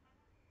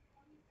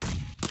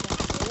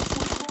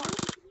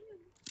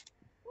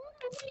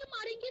ये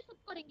मारेंगे सब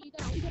करेंगे।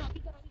 इधर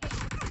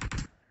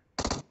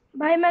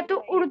भाई मैं तो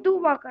उर्दू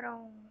वा कर रहा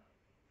हूँ।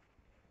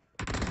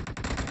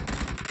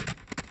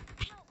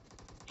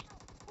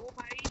 ओ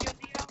भाई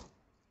जल्दी आओ।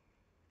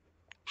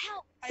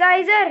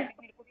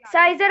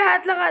 साइजर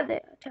हाथ लगा दे।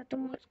 अच्छा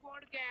तुम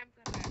स्क्वाड कैम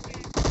कर रहा है।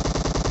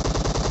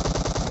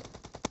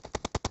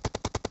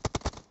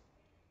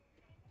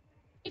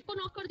 एक को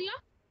नॉक कर दिया।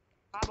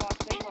 हां बहुत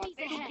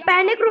सही।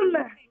 पैनिक रूम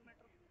में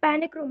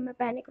पैनिक रूम में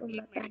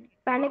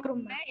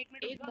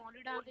एक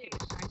मॉली डाल दे।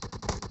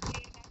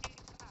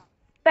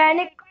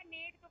 पैनिक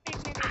नेट तो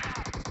फेंकने देता।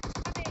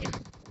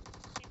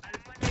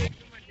 अल्फा नेट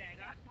में मर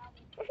जाएगा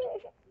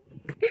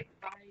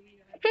भाई।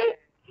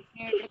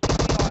 नेट तो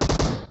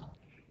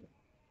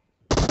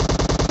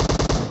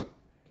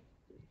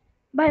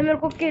भाई मेरे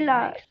को किल आ।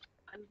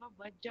 अल्फा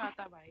बच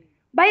जाता भाई।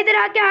 भाई इधर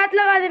आके हाथ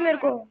लगा दे मेरे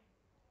को।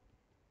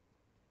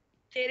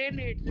 तेरे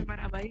नेट से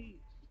मरा भाई।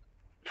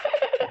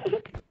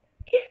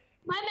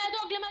 भाई मैं तो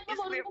अगले मैच में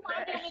वरुण को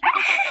मार देगा,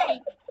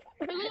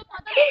 मेरे को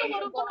पता नहीं तो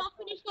वरुण को नॉक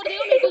फिनिश कर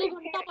देगा, मेरे को तो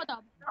घंटा पता।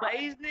 भाई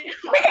इसने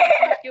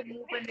उसके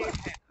मुंह पे नेट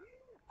है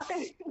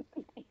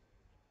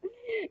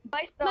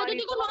भाई। मैं तो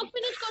देखो नॉक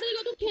फिनिश कर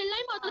देगा, तू खेलना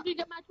ही मत ठीक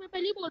है मैच में,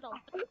 पहले ही बोल रहा हूं।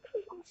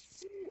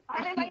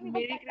 अरे भाई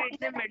मेरी क्रेट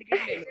से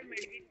मेडिकेट ले ले।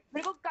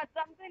 मेरे को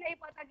कसम से नहीं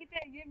पता कि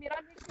ये मेरा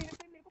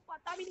मेरे को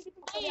पता भी नहीं कि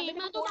तू नहीं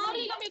मैं तो मार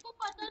देगा, मेरे को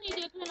पता नहीं,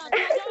 देख लेना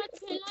अगला मैच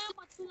खेलना है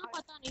मत खेलना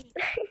पता नहीं।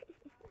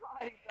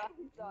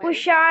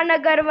 उशान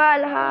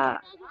अग्रवाल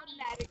हाँ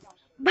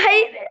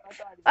भाई।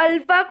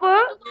 अल्फा को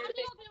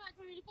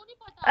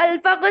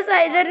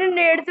साइजर ने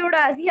नेट से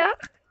उड़ा दिया।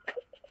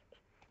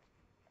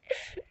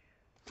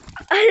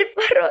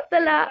 अल्फा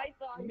रोतला।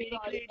 मेरी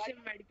क्रेट से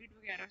मेडिकेट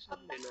वगैरह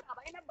सब ले लो।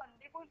 भाई मैं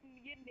बंदे को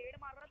ये नेड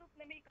मार रहा था,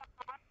 उसने मेरी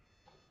कहा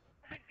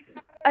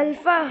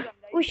अल्फा।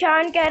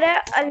 उशान कह रहा है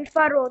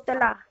अल्फा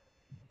रोतला।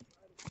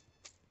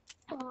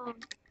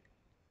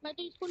 मैं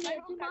तो इसको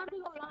नेट से मार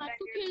दूंगा,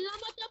 तू खेलना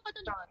मत, पता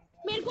नहीं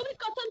मेरे को भी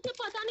कसम से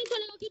पता नहीं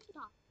चलेगा कि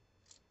था।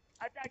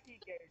 अच्छा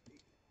ठीक है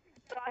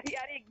सॉरी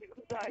यार, एक मिनट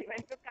सॉरी। मैं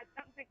तो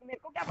कसम से मेरे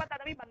को क्या पता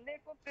था भाई, बंदे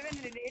को फिर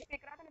नेट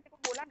फेंक रहा था, मैं तेरे को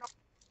बोला ना,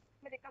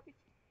 मैं देखा कि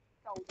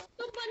क्या होगा।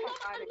 तो बंदा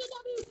मार के तो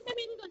अभी उसने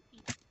मेरी गलती।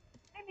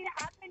 अरे मेरे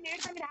हाथ में नेट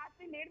था, मेरे हाथ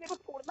में नेट, मेरे को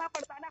छोड़ना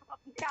पड़ता ना,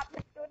 अपने हाथ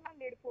में तो ना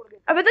नेट छोड़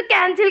देता। अबे तो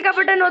कैंसिल का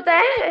बटन होता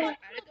है।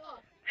 अरे तो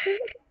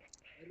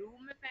रूम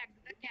में फेंक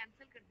देता,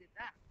 कैंसिल कर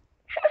देता।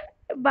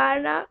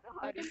 बारना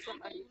सॉरी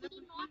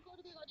नॉक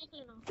कर देगा, देख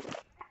लेना।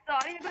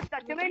 सॉरी मेरे को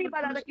सच में नहीं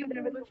पता था कि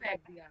उसने मेरे को फेंक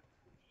दिया।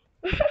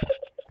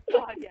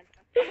 सॉरी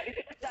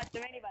सच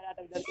में नहीं पता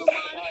था उधर तो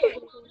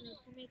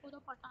मेरे को तो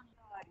पता नहीं।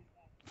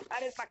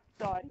 अरे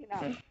सॉरी ना,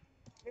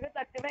 मेरे को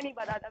सच में नहीं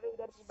पता था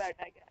उधर तू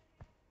बैठा है क्या।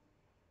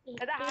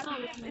 अरे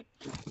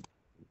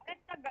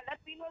इतना गलत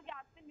फील हो गया,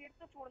 आपसे नेट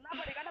तो छोड़ना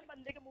पड़ेगा ना,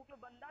 बंदे के मुंह पे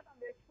बंदा था,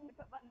 मेरे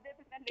बंदे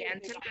पे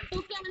कैंसिल कर।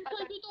 तो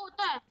कैंसिल भी तो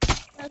होता है,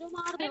 मैं तो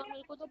मार देगा,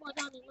 मेरे को तो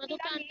पता नहीं, मैं तो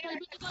कैंसिल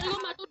भी नहीं करूंगा,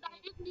 मैं तो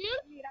डायरेक्ट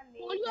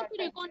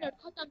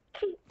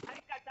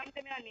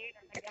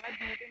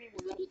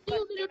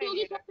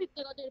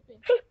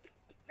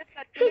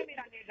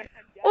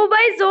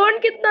भाई जोन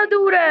कितना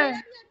दूर है?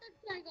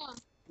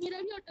 मेरा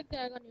भी अटक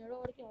जाएगा नेड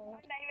और क्या होगा।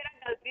 नहीं मेरा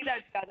गलती से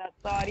अटका था,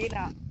 सॉरी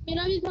ना।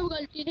 मेरा भी सब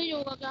गलती से ही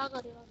होगा, क्या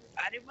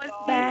करेगा। अरे बस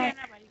ठीक बैठ है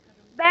ना भाई,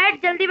 खत्म।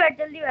 बैठ जल्दी बैठ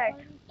जल्दी बैठ।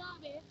 घंटा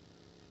बे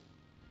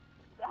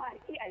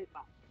सॉरी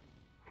अल्फा।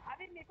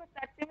 अरे मेरे को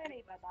सच में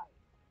नहीं पता।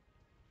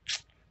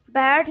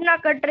 बैठ ना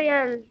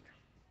कट्रियल।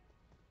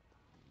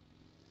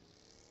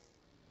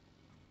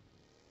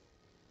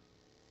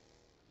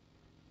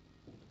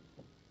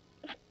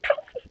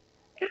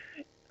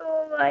 ओ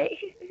भाई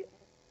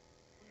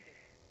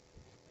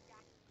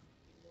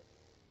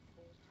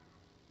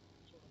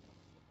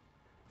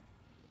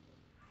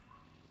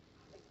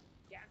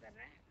क्या कर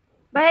रहा है?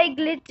 भाई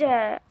ग्लिच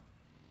है।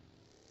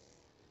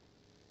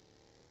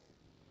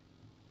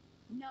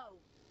 No.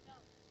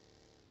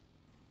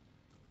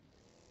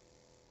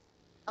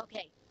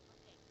 Okay.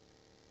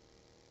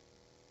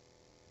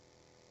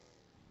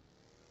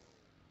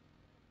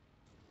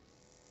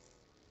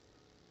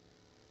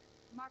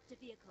 Marked a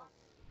vehicle.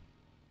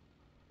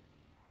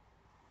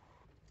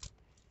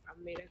 अब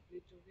मेरा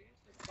स्विच हो गया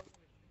सब।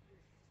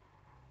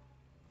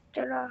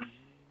 चलो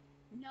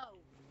No.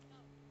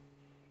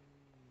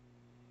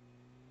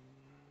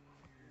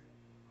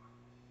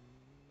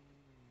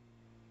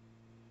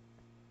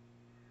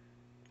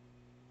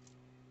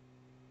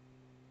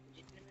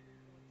 जितने में तुम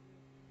पहुंचे हो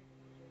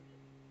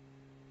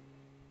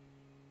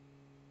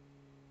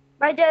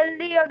भाई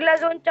जल्दी अगला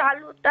जोन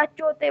चालू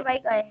टच होते भाई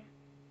गए।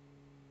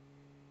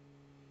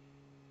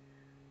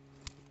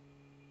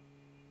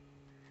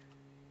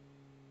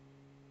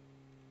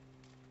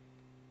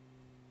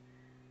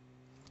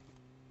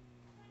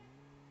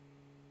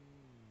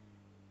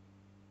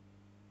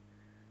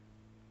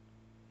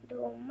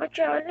 धूम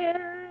मचाले।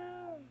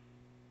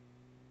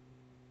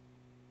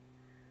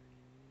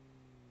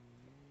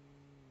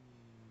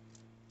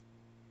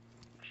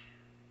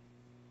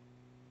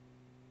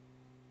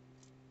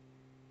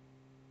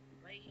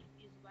 भाई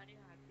इस बार ये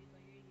हाथी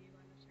भाई ये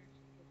वाला सेट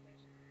सबसे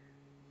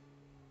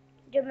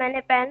बेस्ट। जो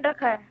मैंने पहन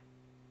रखा है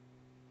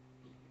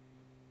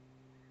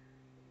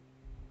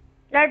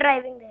ना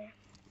driving they.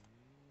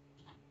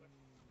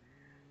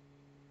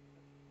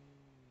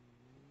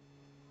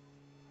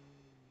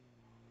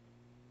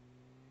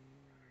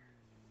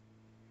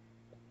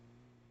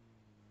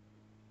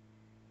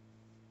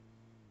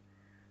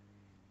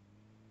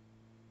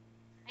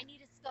 I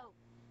need a scope.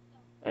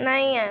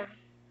 नहीं है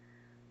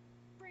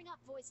Bring up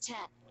voice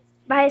chat.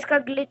 भाई इसका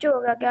ग्लिच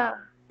होगा क्या?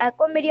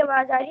 एको मेरी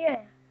आवाज आ रही है?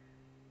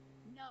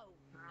 No.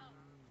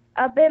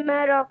 अबे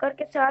मैं रॉकर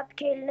के साथ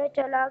खेलने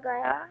चला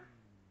गया।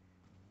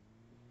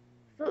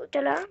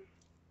 चला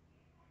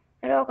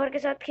रॉकर के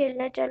साथ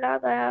खेलने चला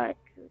गया।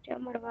 चूचा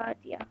मरवा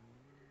दिया।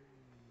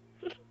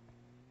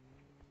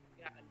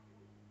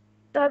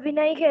 तो अभी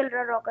नहीं खेल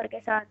रहा रॉकर के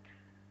साथ।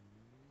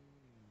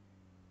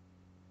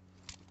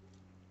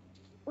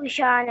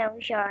 उशान है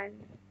उशान।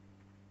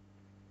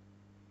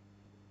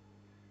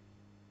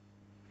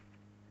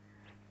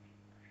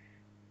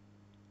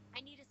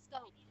 I need a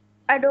scope.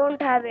 I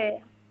don't have a.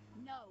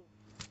 No.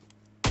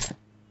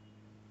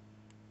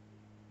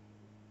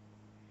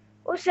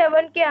 उस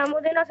 7 के आमो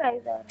देना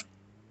साइजर।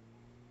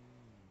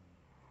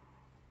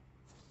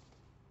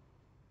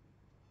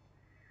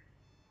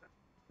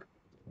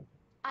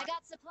 I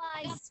got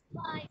supplies.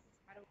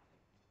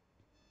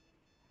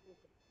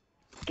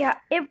 क्या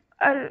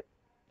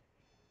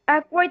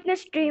एक्वा इतने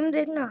स्ट्रीम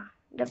देखना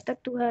जब तक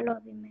तू है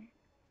लॉबी में।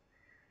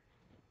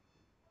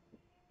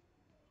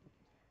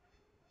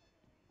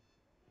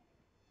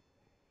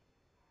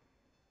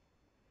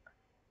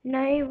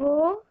 नहीं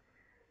वो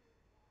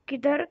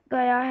किधर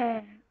गया है?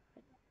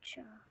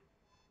 अच्छा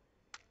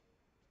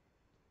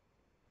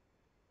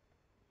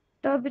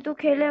तो अभी तू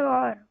खेलेगा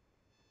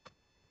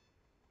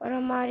और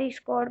हमारी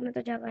स्क्वाड में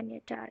तो जगह नहीं है,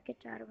 4 के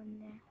 4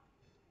 बंदे हैं।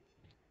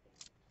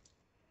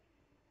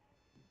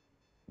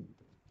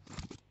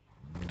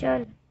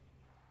 चल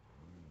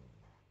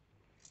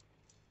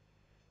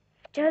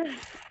चल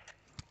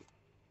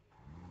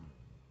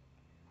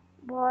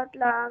बहुत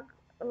लाग।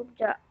 रुक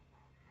जा।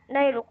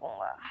 नहीं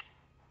रुकूंगा।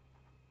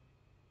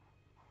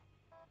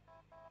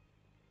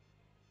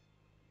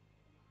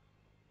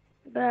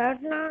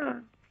 बैठना।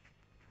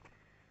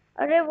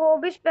 अरे वो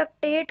भी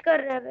स्पेक्टेट कर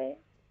रहे हैं।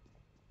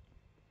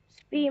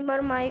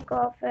 स्पीमर माइक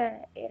ऑफ है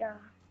एरा।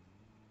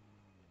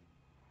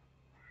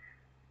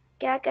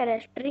 क्या कह रहे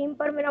हैं? स्ट्रीम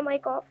पर मेरा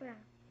माइक ऑफ है।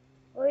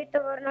 वही तो,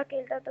 वरना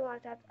खेलता तुम्हारे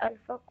साथ।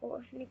 अल्फा को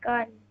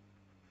निकाल।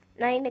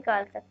 नहीं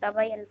निकाल सकता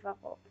भाई अल्फा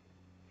को।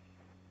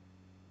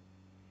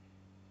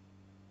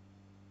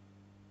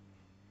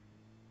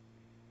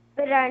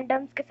 फिर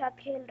रैंडम्स के साथ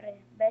खेल रहे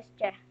हैं,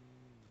 बेस्ट है।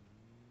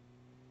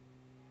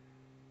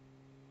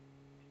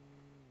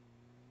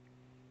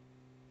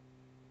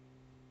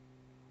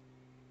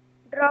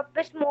 ड्रॉप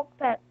पे स्मोक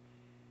पैक।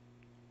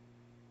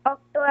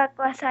 Octo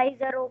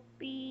एक्वासाइजर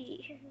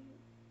OP.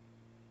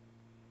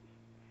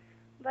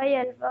 भाई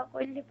अल्फा को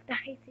लिपटा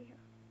ही दिया।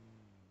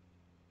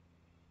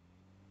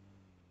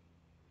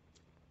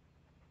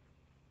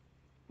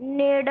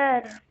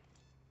 नेडर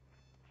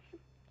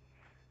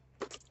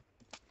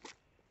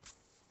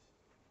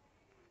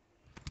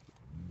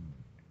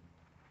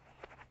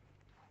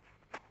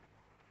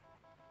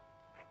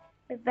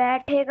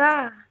बैठेगा?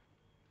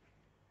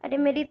 अरे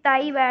मेरी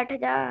ताई बैठ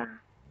जा।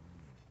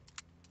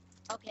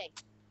 Okay.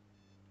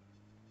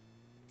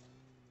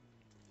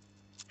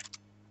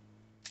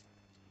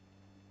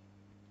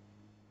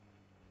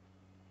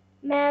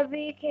 मैं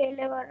भी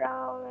खेले कर रहा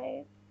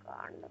हूँ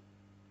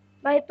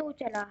भाई, तू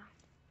चला।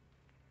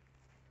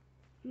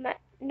 मैं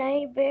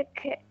नहीं बे,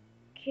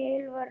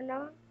 खेल वरना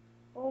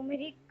वो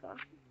मेरी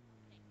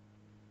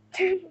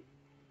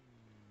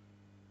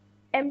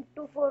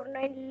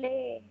M249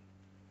 ले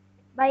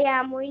भाई,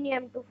 एमो ही नहीं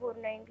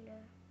M249 के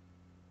लिए,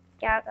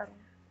 क्या करूं?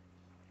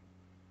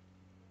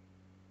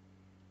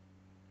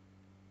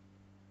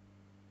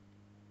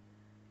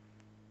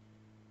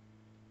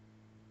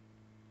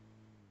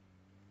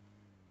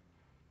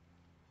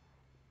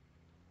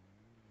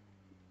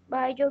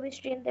 भाई जो भी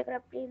स्ट्रीम देख रहा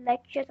है प्लीज लाइक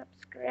शेयर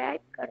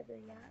सब्सक्राइब कर दो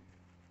यार।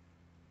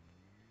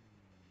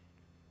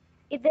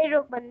 इधर ही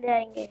लोग बंदे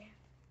आएंगे।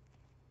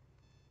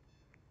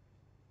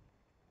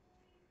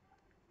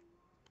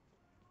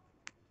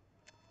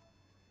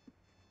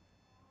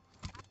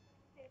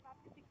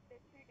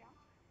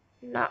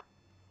 ना,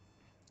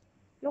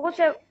 मेरे को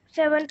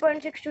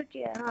 7.62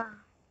 चाहिए। हाँ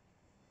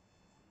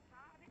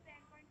अभी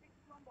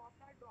 10.6 में बहुत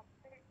सारे ड्रॉप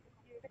पे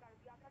ये कर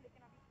दिया था,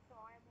 लेकिन अभी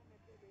 100 एमओ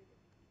मेरे को दे दे।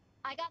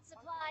 I got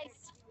supplies.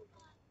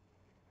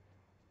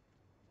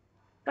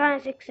 कहाँ है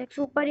 6x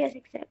ऊपर या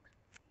 6x?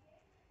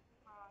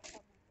 हाँ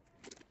सब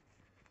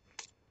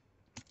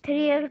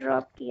 3x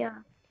ड्रॉप किया।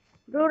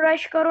 ब्रो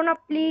रश करो ना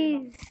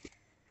प्लीज।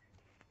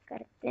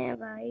 करते हैं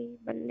भाई,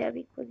 बंदे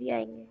अभी खुद ही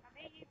आएंगे।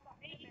 अबे ये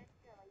सबसे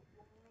बेस्ट है भाई,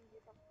 तुमने ये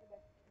सबसे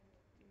बेस्ट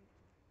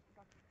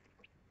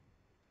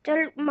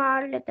चल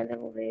मार लेते हैं,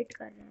 वो वेट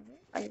कर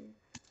रहा है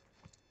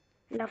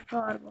लफा।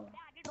 और वो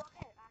आगे ड्रॉप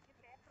है, आगे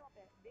फ्लैश ड्रॉप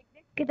है, देख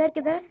देख किधर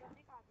किधर?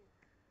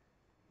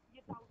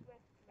 ये साउथ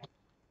वेस्ट में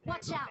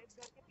Watch out.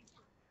 घर के पीछे।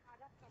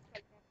 आजा सब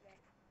चलते हैं फ्लैश।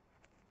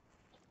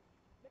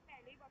 मैं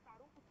पहले ही बता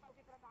रहा हूँ, कुत्ता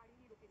की तरह गाड़ी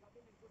नहीं रुकेगा, तो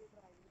मेरे को देख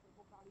रहा है, तेरे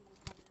को गाड़ी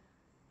रोकना नहीं है।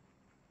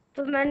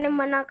 तो मैंने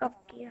मना कब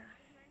किया?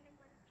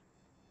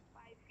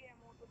 5 के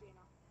एमओ तो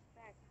देना।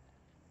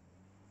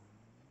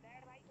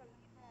 डैड भाई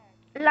जल्दी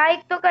से लाइक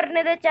तो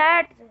करने दे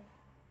चैट। वो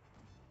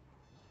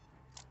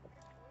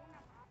ना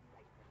आप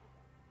लाइक कर दो।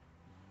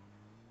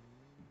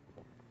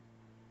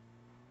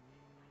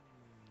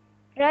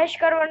 रश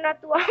कर वरना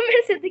तू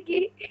आमिर सिद्दीकी।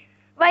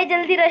 भाई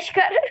जल्दी रश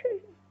कर।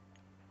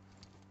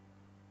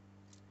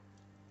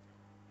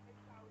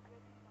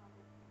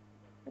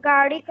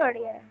 गाड़ी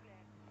खड़ी है।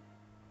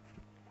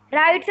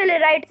 राइट से ले,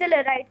 राइट से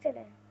ले, राइट से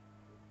ले।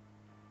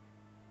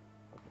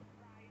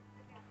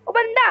 ओ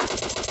बंदा।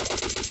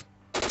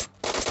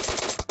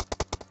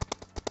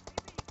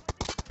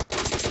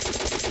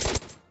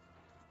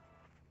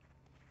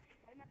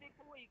 भाई मैं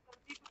देखो वो एक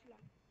गलती कुछ ला।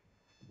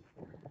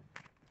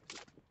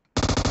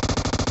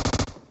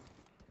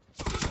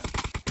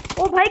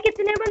 ओ भाई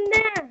कितने बंदे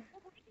हैं?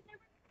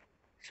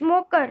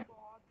 स्मोक कर।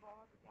 बहुत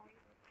बहुत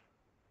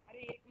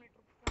अरे 1 मिनट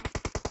रुक।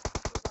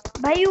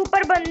 भाई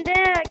ऊपर बंदे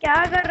हैं, क्या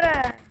कर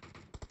रहा है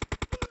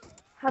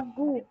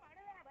हग्गू?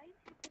 भाई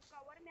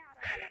कवर में आ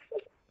रहा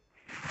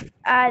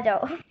आ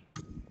जाओ।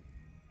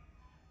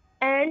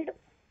 एंड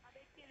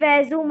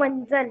फैजू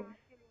मंजल।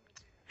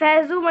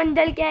 फैजू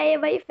मंजल क्या है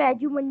भाई?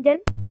 फैजू मंजल,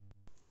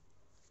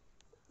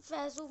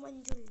 फैजू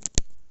मंजुल,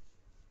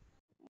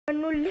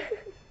 मनुल।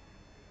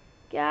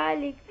 क्या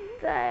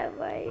लिखता है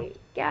भाई?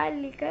 क्या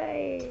लिखा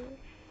है?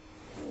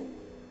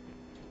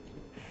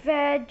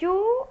 फैजू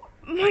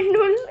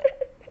मनुल।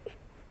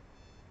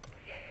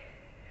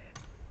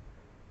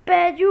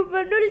 फैजू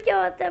मनुल क्या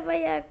होता है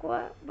भाई? एक्वा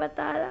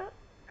बता रहा।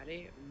 अरे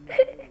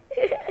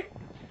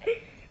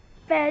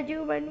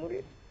फैजू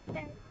मनुल।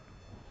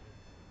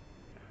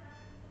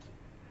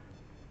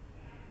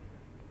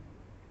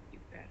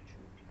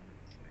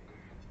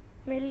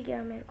 मिल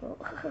गया मेरे को।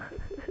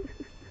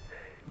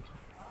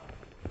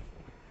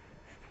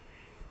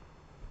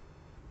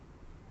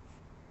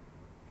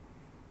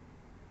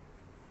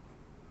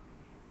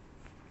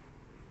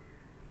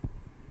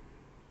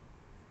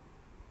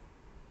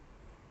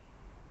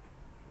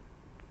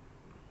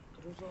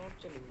 जॉब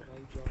चलेंगे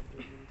भाई, जॉब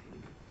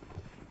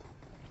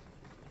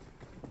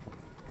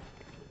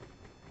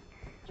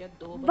क्या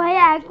दो भाई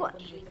बंदे एक्वा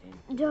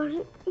जॉर्ज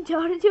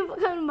जॉर्ज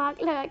बगल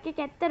मार्क लगा के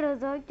कहते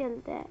रोजोक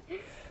चलते हैं।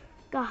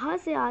 कहाँ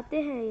से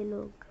आते हैं ये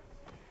लोग?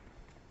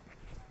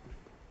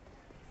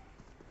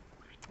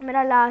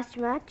 मेरा लास्ट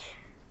मैच।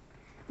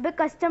 बे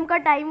कस्टम का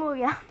टाइम हो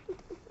गया।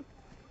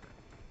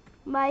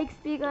 माइक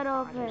स्पीकर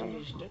ऑफ है।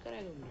 रजिस्टर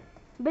कराया तुमने?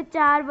 बे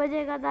 4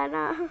 बजे का था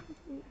ना।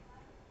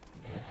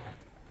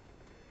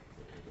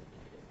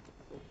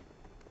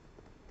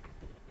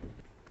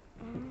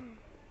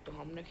 तो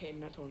हमने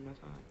खेलना छोड़ना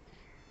था।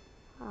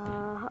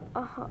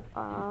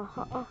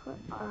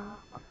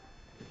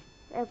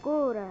 एको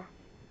हो रहा है।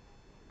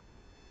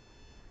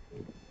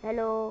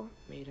 हेलो।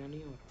 मेरा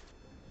नहीं हो रहा।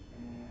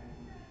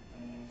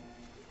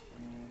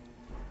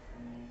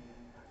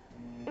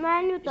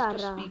 मैं नहीं उतार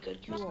रहा। स्पीकर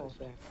क्यों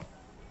ऑफ है?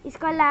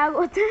 इसका लैग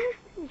होता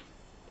है।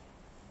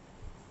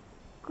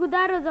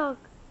 खुदा रोजोक,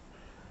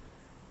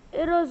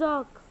 ए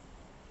रोजोक,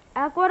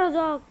 एक्वा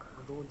रोजोक।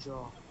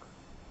 रोजॉक।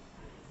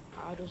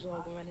 हाँ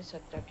रोजॉक में मैंने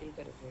 17 किल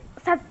करे थे।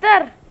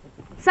 70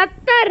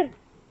 70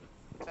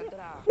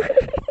 17।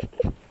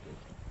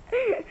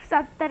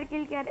 70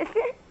 किल क्या रहे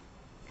थे?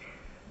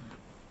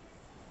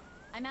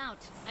 I'm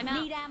out.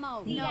 Need ammo.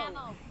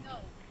 No.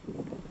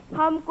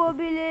 हमको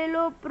भी ले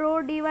लो प्रो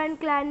डिवाइन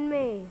क्लैन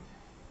में।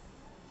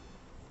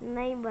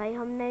 नहीं भाई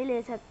हम नहीं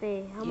ले सकते,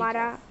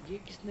 हमारा ये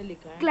किसने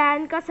लिखा है?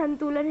 क्लैन का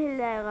संतुलन हिल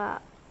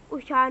जाएगा।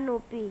 उशान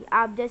ओपी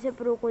आप जैसे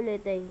प्रो को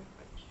लेते ही।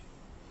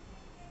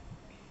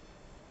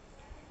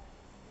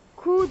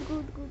 कूद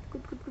कूद कूद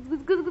कूद कूद कूद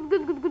कूद कूद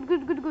कूद कूद कूद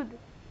कूद कूद कूद।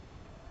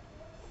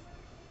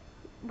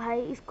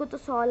 भाई इसको तो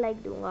 100 लाइक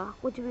दूंगा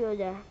कुछ भी हो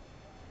जाए।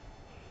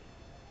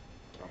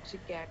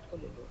 टॉक्सिक कैट को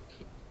ले लो।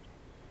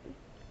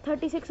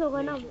 36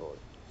 होगा ना? ले लो।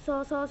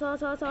 100 100 100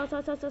 100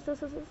 100 100 100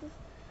 100 100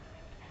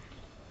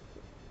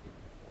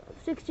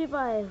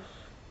 65।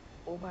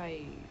 ओ भाई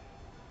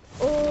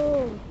ओ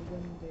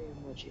गंदे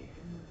मुझे।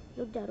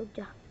 रुक जा रुक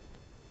जा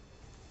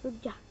रुक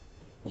जा।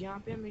 यहाँ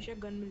पे हमेशा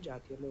गन मिल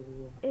जाती है लोगों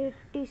को।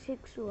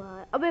 86 हुआ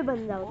है। अबे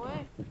बंदा होता ओए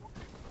है।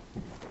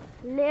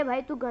 ले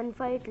भाई तू गन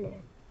फाइट ले,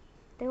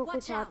 तेरे को Watch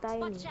कुछ out. आता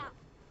ही Watch नहीं।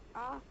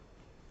 out.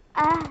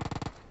 आ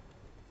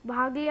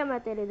भाग लिया मैं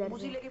तेरे इधर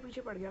उसी से। लेके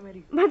पीछे पड़ गया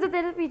मेरी। मैं तो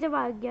तेरे पीछे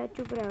भाग गया।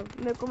 चुप रह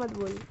मेरे को मत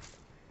बोल।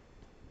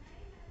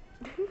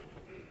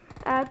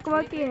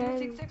 एक्वा की है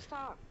 6x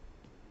था।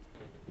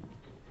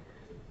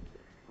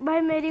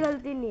 भाई, मेरी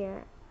गलती नहीं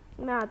है।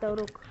 मैं आता हूँ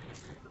रुक।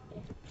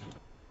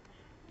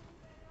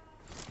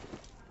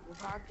 वो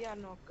भाग गया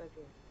नॉक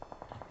करके।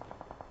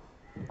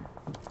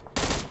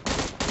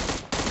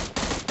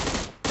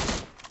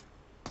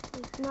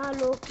 इतना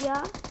लो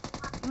क्या?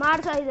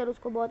 मार सा इधर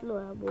उसको, बहुत लो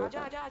है। बहुत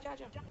आजा आजा आजा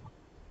आजा।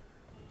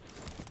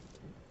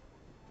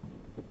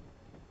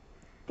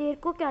 तेरे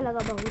को क्या लगा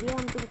बहुरिया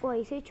हम तुमको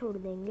ऐसे ही छोड़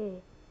देंगे?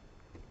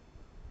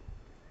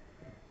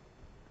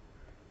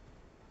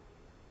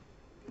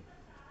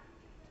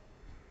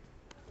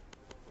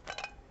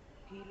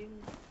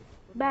 हीलिंग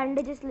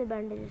बैंडेजेस ले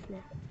बैंडेजेस ले।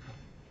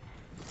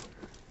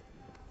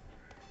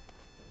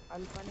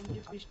 अल्फा ने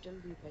मुझे पिस्टल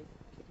दी भाई,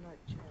 कितना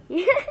अच्छा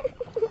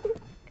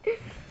है।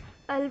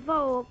 अल्फा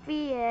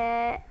ओपी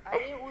है।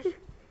 अरे उस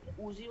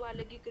उजी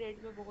वाले की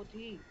क्रेट में बहुत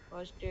ही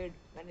फर्स्ट एड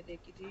मैंने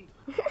देखी थी।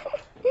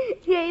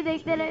 यही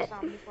देखते मेरे रहे,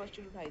 सामने फर्स्ट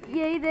एड उठाई थी।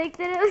 यही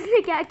देखते रहे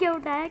उसने क्या क्या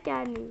उठाया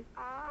क्या नहीं।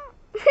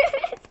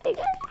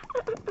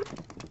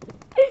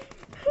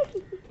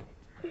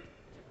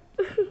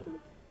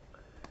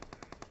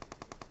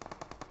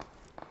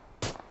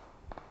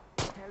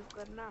 हेल्प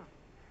करना।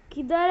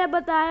 किधर है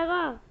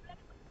बताएगा?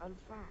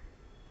 अल्फा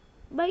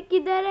भाई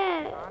किधर है?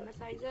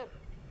 एनालाइजर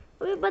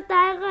अबे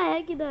बताएगा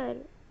है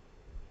किधर?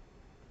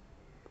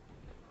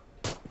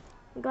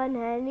 गन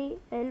है नहीं,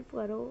 हेल्प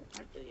करो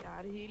हट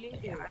यार। हीलिंग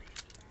दे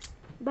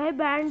भाई।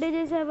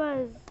 बैंडेजेस है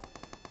बस।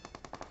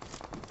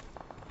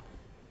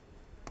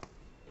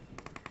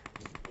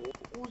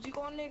 उजी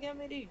कौन ले गया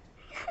मेरी?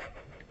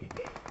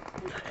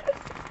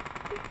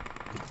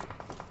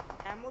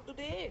 एमो तो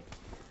दे।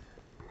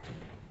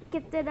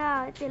 कितना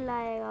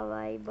चिल्लाएगा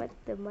भाई?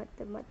 मत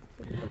मत मत।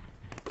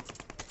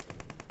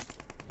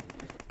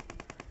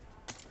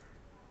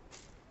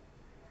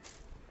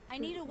 I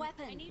need a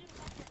weapon.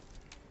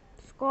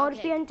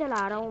 Scorpion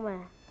चला रहा हूँ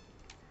मैं।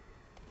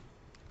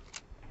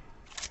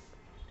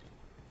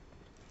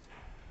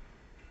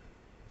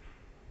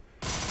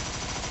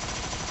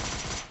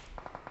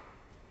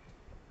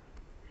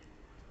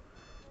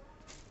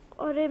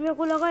 अरे मेरे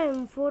को लगा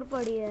M4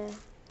 पड़ी है।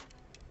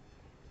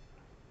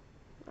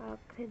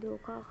 आंखें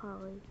धोखा खा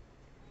गई।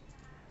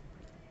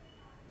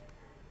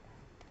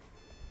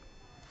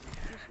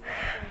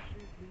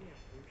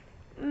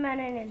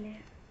 मैंने नहीं ली।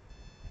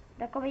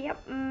 देखो भैया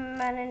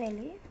मैंने नहीं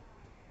ली।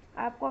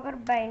 आपको अगर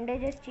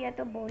बैंडेजेस चाहिए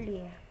तो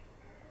बोलिए।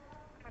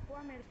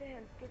 एक्वा मेरे से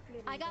हेल्प किट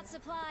ले I रही got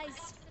supplies.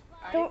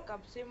 अरे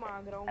कब से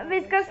मांग रहा हूँ अब मैं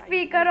इसका भाई,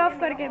 स्पीकर साइड ऑफ में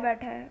करके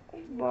बैठा है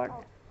बॉट।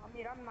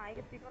 मेरा माइक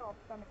स्पीकर ऑफ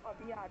था, मेरे को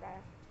अभी याद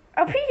आया।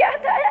 अभी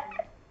याद आया?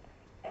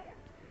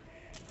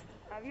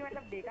 अभी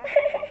मतलब देखा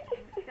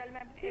नहीं। चल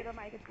मैं तेरा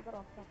माइक स्पीकर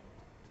ऑफ था।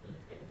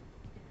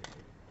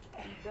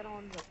 स्पीकर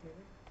ऑन रखने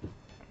में।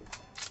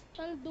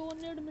 चल 2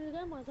 मिनट मिल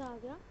गए, मजा आ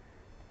गया।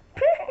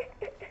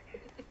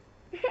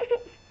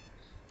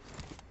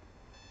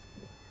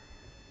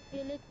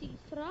 ये ले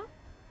तीसरा।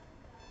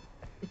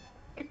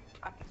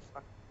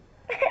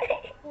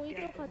 कोई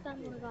तो खत्म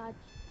होगा आज।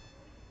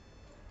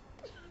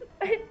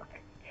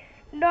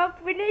 Knock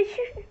finish.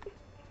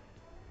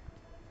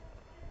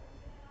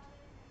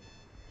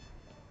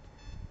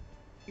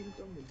 किल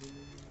तो मिली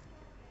नहीं।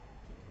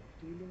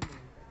 हीलिंग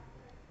मांगता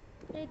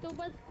है। ये तो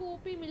बस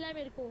स्कोप ही मिला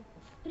मेरे को।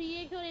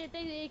 3x और 8x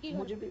एक ही घर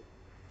मुझे पे। भी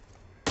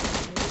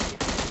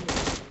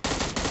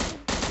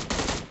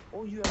ओ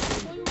यू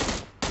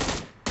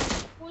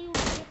कोई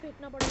उठा के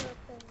फेंकना पड़ेगा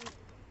लगता है।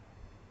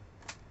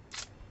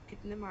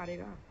 कितने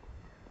मारेगा?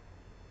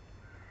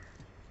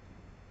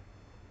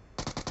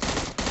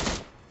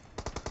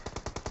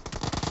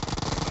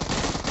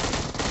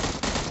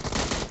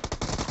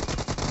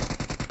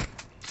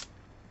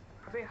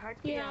 अबे हट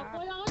क्या यार।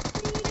 कोई आवाज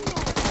नहीं आ रहा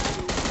है।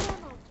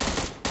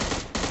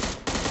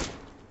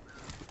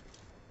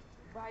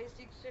 भाई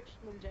 6x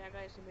मिल जाएगा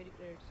ऐसे मेरी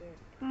क्रेट से।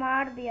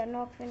 मार दिया,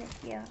 नॉक फिनिश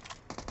किया।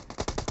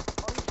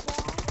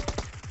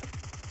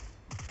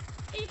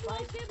 एक भाई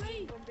नॉक है भाई।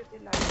 3 बंदे थे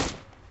लाइव।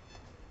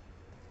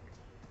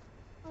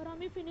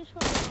 आराम ही फिनिश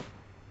कर देगा।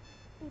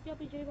 तू क्या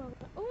पीछे ही भाग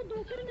रहा है? ओह 2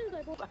 किल मिल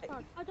गए। बहुत भाई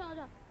फास्ट। आजा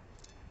आजा।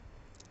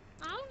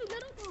 आओ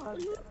इधर आओ। भाग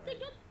जा लूटते भाई।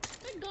 क्या?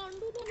 मैं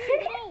गांडू तो हूँ,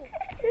 इधर आओ।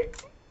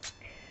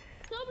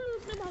 सब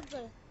लूटने भाग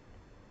गए।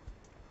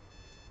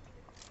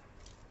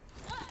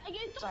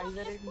 ये तो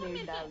साइजर एक इसको नेट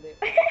मेरे डाल दे।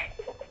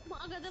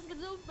 गजब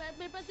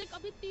मेरे पास एक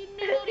अभी 3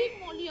 नेट और एक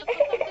मॉली है।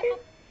 कसम से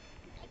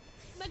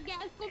मैं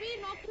गैस को भी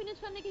नॉक फिनिश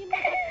करने की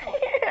हिम्मत रखता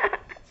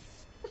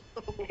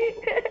हूँ।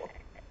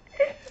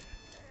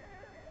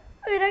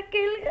 मेरा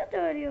किल का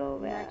चोरी हो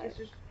गया। मैं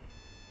किसी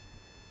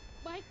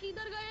भाई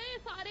किधर गए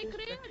सारे से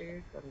क्रेट?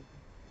 स्पेक्टेट करूंगा।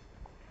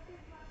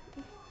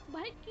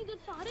 भाई किधर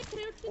सारे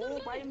क्रेट किधर ओ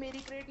गए? भाई मेरी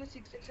क्रेट में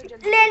 6x से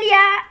जल्दी ले आ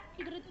लिया।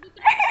 किधर है तेरी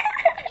क्रेट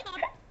किधर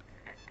मैं है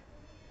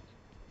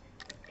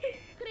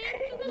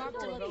Marked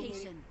a बोल रहा हूँ सारी? मेरी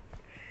location.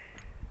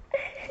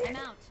 I'm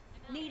out.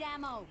 Need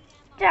ammo.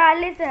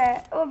 40 है,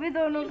 वो भी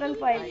दोनों गन भी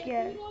 5 भाई की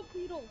है।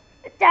 0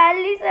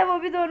 40 है, वो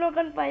भी दोनों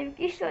गन 5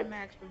 की। इससे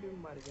मैक्स पे भी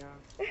मर गया।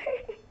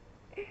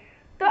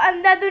 तो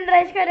अंधाधुन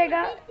रश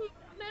करेगा।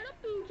 मैं ना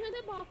पीछे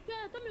से भाग के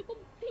आया था। मेरे को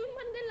 3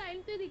 बंदे लाइन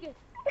से दिखे।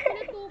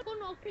 मैंने 2 को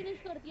नॉक फिनिश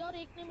कर दिया और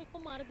एक ने मेरे को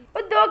मार दी।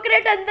 वो 2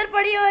 क्रेट अंदर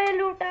पड़ी हुई,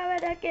 लूटा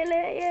मैंने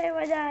अकेले, ये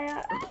मजा आया।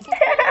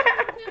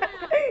 फिर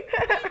आया भाई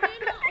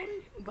देना और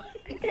भाई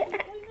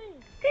भाई नहीं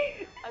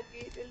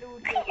अकेले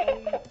लूट गया भाई।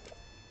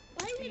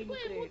 भाई मेरे 3 को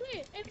एमओ क्रेट।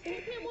 दे। M4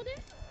 की एमओ दे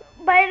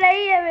भाई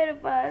नहीं है मेरे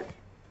पास,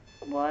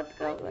 बहुत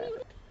भाई। कम है।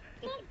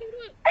 जीरो जीरो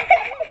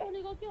जीरो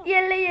चलेगा क्या?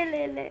 ये ले, ये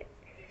ले ले।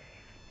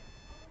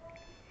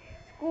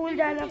 स्कूल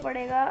जाना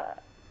पड़ेगा।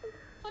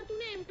 पर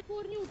तूने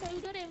M4 नहीं उठाई।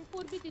 उधर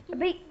M4 भी थी। तू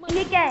अभी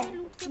ये क्या है,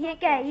 लूट के ये भाग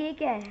क्या गया। है, ये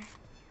क्या है?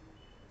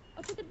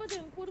 अच्छा तेरे पास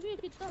M4 भी है?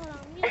 कितना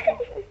हरामी है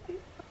तू।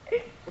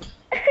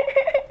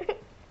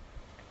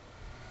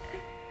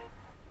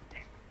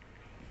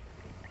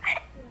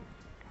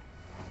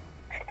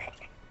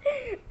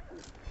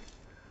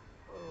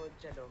 ओ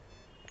चलो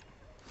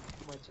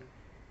मजे।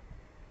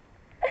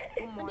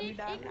 वो दे मॉली एक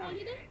डालना।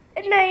 मॉली दे।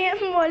 नहीं है,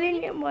 मॉली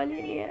नहीं है,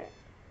 मॉली नहीं है।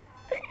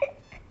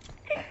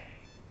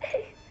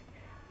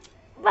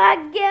 भाग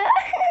गया।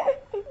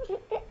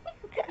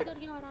 किधर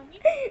गया हरामी?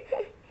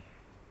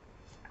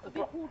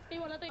 अभी फूटने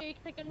वाला तो 1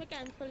 सेकंड में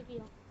कैंसिल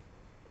किया।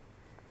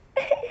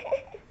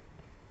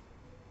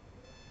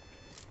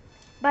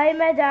 भाई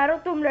मैं जा रहा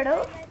हूँ, तुम लड़ो,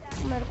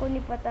 मेरे को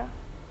नहीं पता।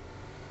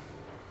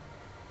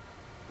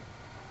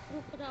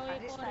 रुक जाओ अरे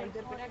एक और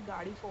साइडर पे ना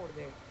गाड़ी फोड़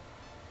दे।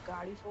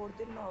 गाड़ी फोड़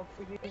दे नॉक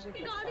फिनिश से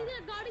करता।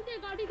 गाड़ी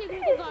दे मेरे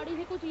को। गाड़ी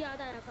से कुछ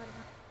याद आया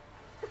करना।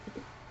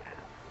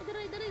 इधर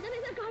इधर इधर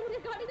इधर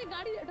गाड़ी दे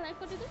ड्राइव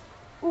करने दे।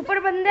 ऊपर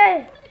बंदे।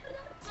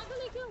 आगे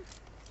लेके आओ।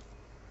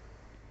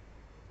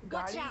 Watch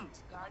गाड़ी out.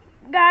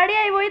 गाड़ी गाड़ी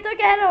आई, वही तो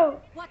कह रहा हूँ,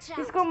 Watch out.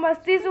 इसको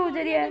मस्ती सूझ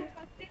रही है।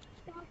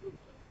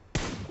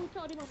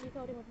 Sorry mummy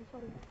sorry.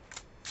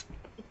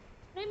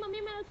 नहीं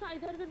मम्मी मैं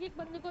साइडर करके एक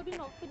बंदे को भी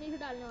नॉक फिनिश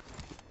डालने वाला।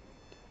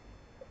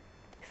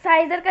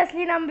 साइजर का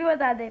असली नाम भी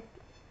बता दे,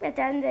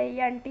 पहचान जाएगी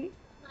आंटी।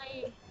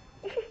 नहीं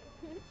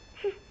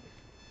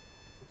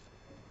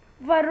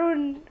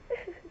वरुण।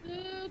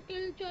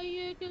 किल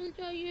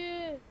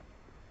चाहिए।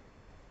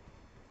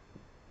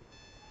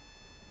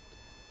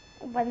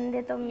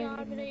 बंदे तो मिल यार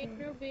ही मेरा नहीं 1 रहे।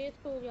 मिनट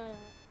वेस्ट हो गया यार।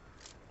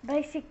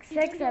 भाई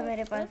 6x है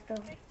मेरे पास तो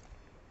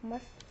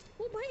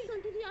मस्त। ओ भाई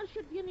गलती से यार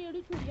शिट ये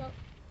नेड़ी छूट गया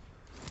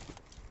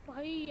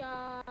भाई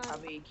यार।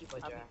 अब एक ही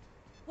बचा है।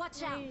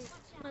 Watch नहीं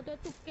out. मैं तो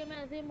तुक्के में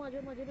ऐसे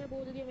मजे में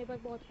बोल दिया। मेरे पास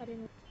बहुत सारे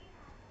नोट।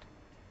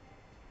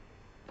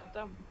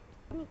 खत्म।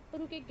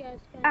 रुक एक गैस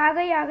का। आ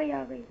गई।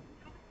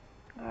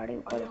 गाड़ी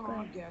ऊपर अरे रुक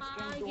हाँ गई। गैस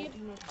हाँ, कैन ये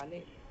 2-3 उठा ले।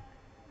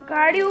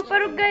 गाड़ी गैस ऊपर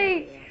कैन रुक तो उठना गई।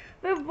 पड़ेगा।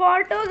 मैं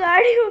बॉट हूँ,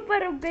 गाड़ी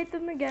ऊपर रुक गई,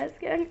 तुम्हें गैस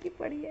कैन की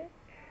पड़ी है।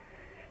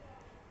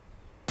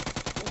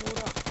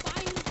 पूरा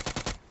भाई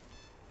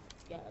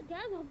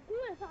गैस हब्बू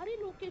है। सारी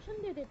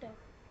लोकेशन दे देता है।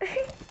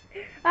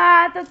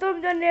 हाँ तो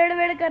तुम जो नेड़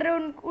वेड़ कर रहे हो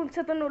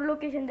उनसे तो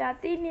लोकेशन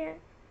जाती ही नहीं है।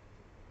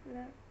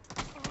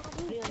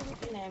 अरे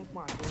अंकित लैंप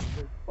मार दो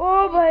उसको।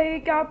 ओ भाई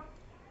क्या,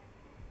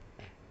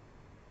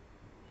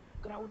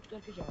 क्राउच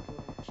करके जाते हो।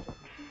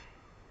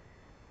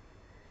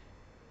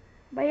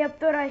 भाई अब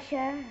तो रश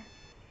है।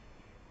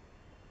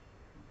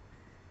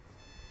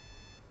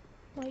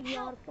 भाई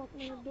यार फक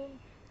मैंने दो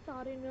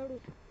सारे नेड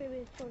उस पे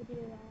वेस्ट कर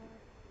दिए यार।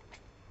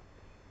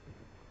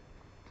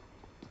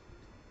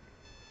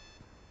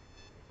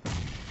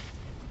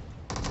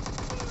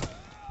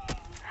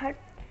 हट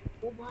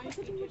ओ भाई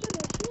अच्छा तुम पीछे मुझे से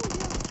रश हो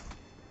गया।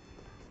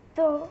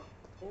 तो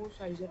ओ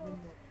साइजर ने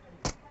नॉक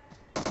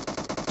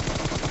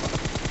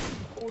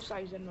ओ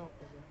साइजर नॉक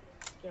हो गया।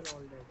 चल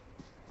ऑल डेड।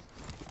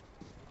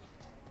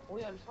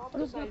 ओए अल्फा अब तो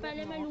रुक जा साइजर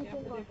पहले मैं नॉक है। अब तो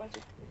लूटूंगा। तेरे पास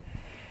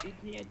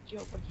इतनी अच्छी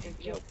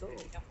अपॉर्चुनिटी है अब तो।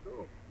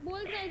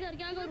 बोल साइजर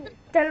क्या करूं?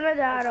 चल मैं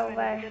जा रहा हूँ,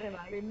 बाय।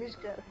 फिनिश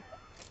कर।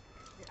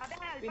 अबे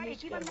अल्फा फिनिश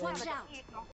एक ही कर बंदा भाई। Watch था out. एक नॉक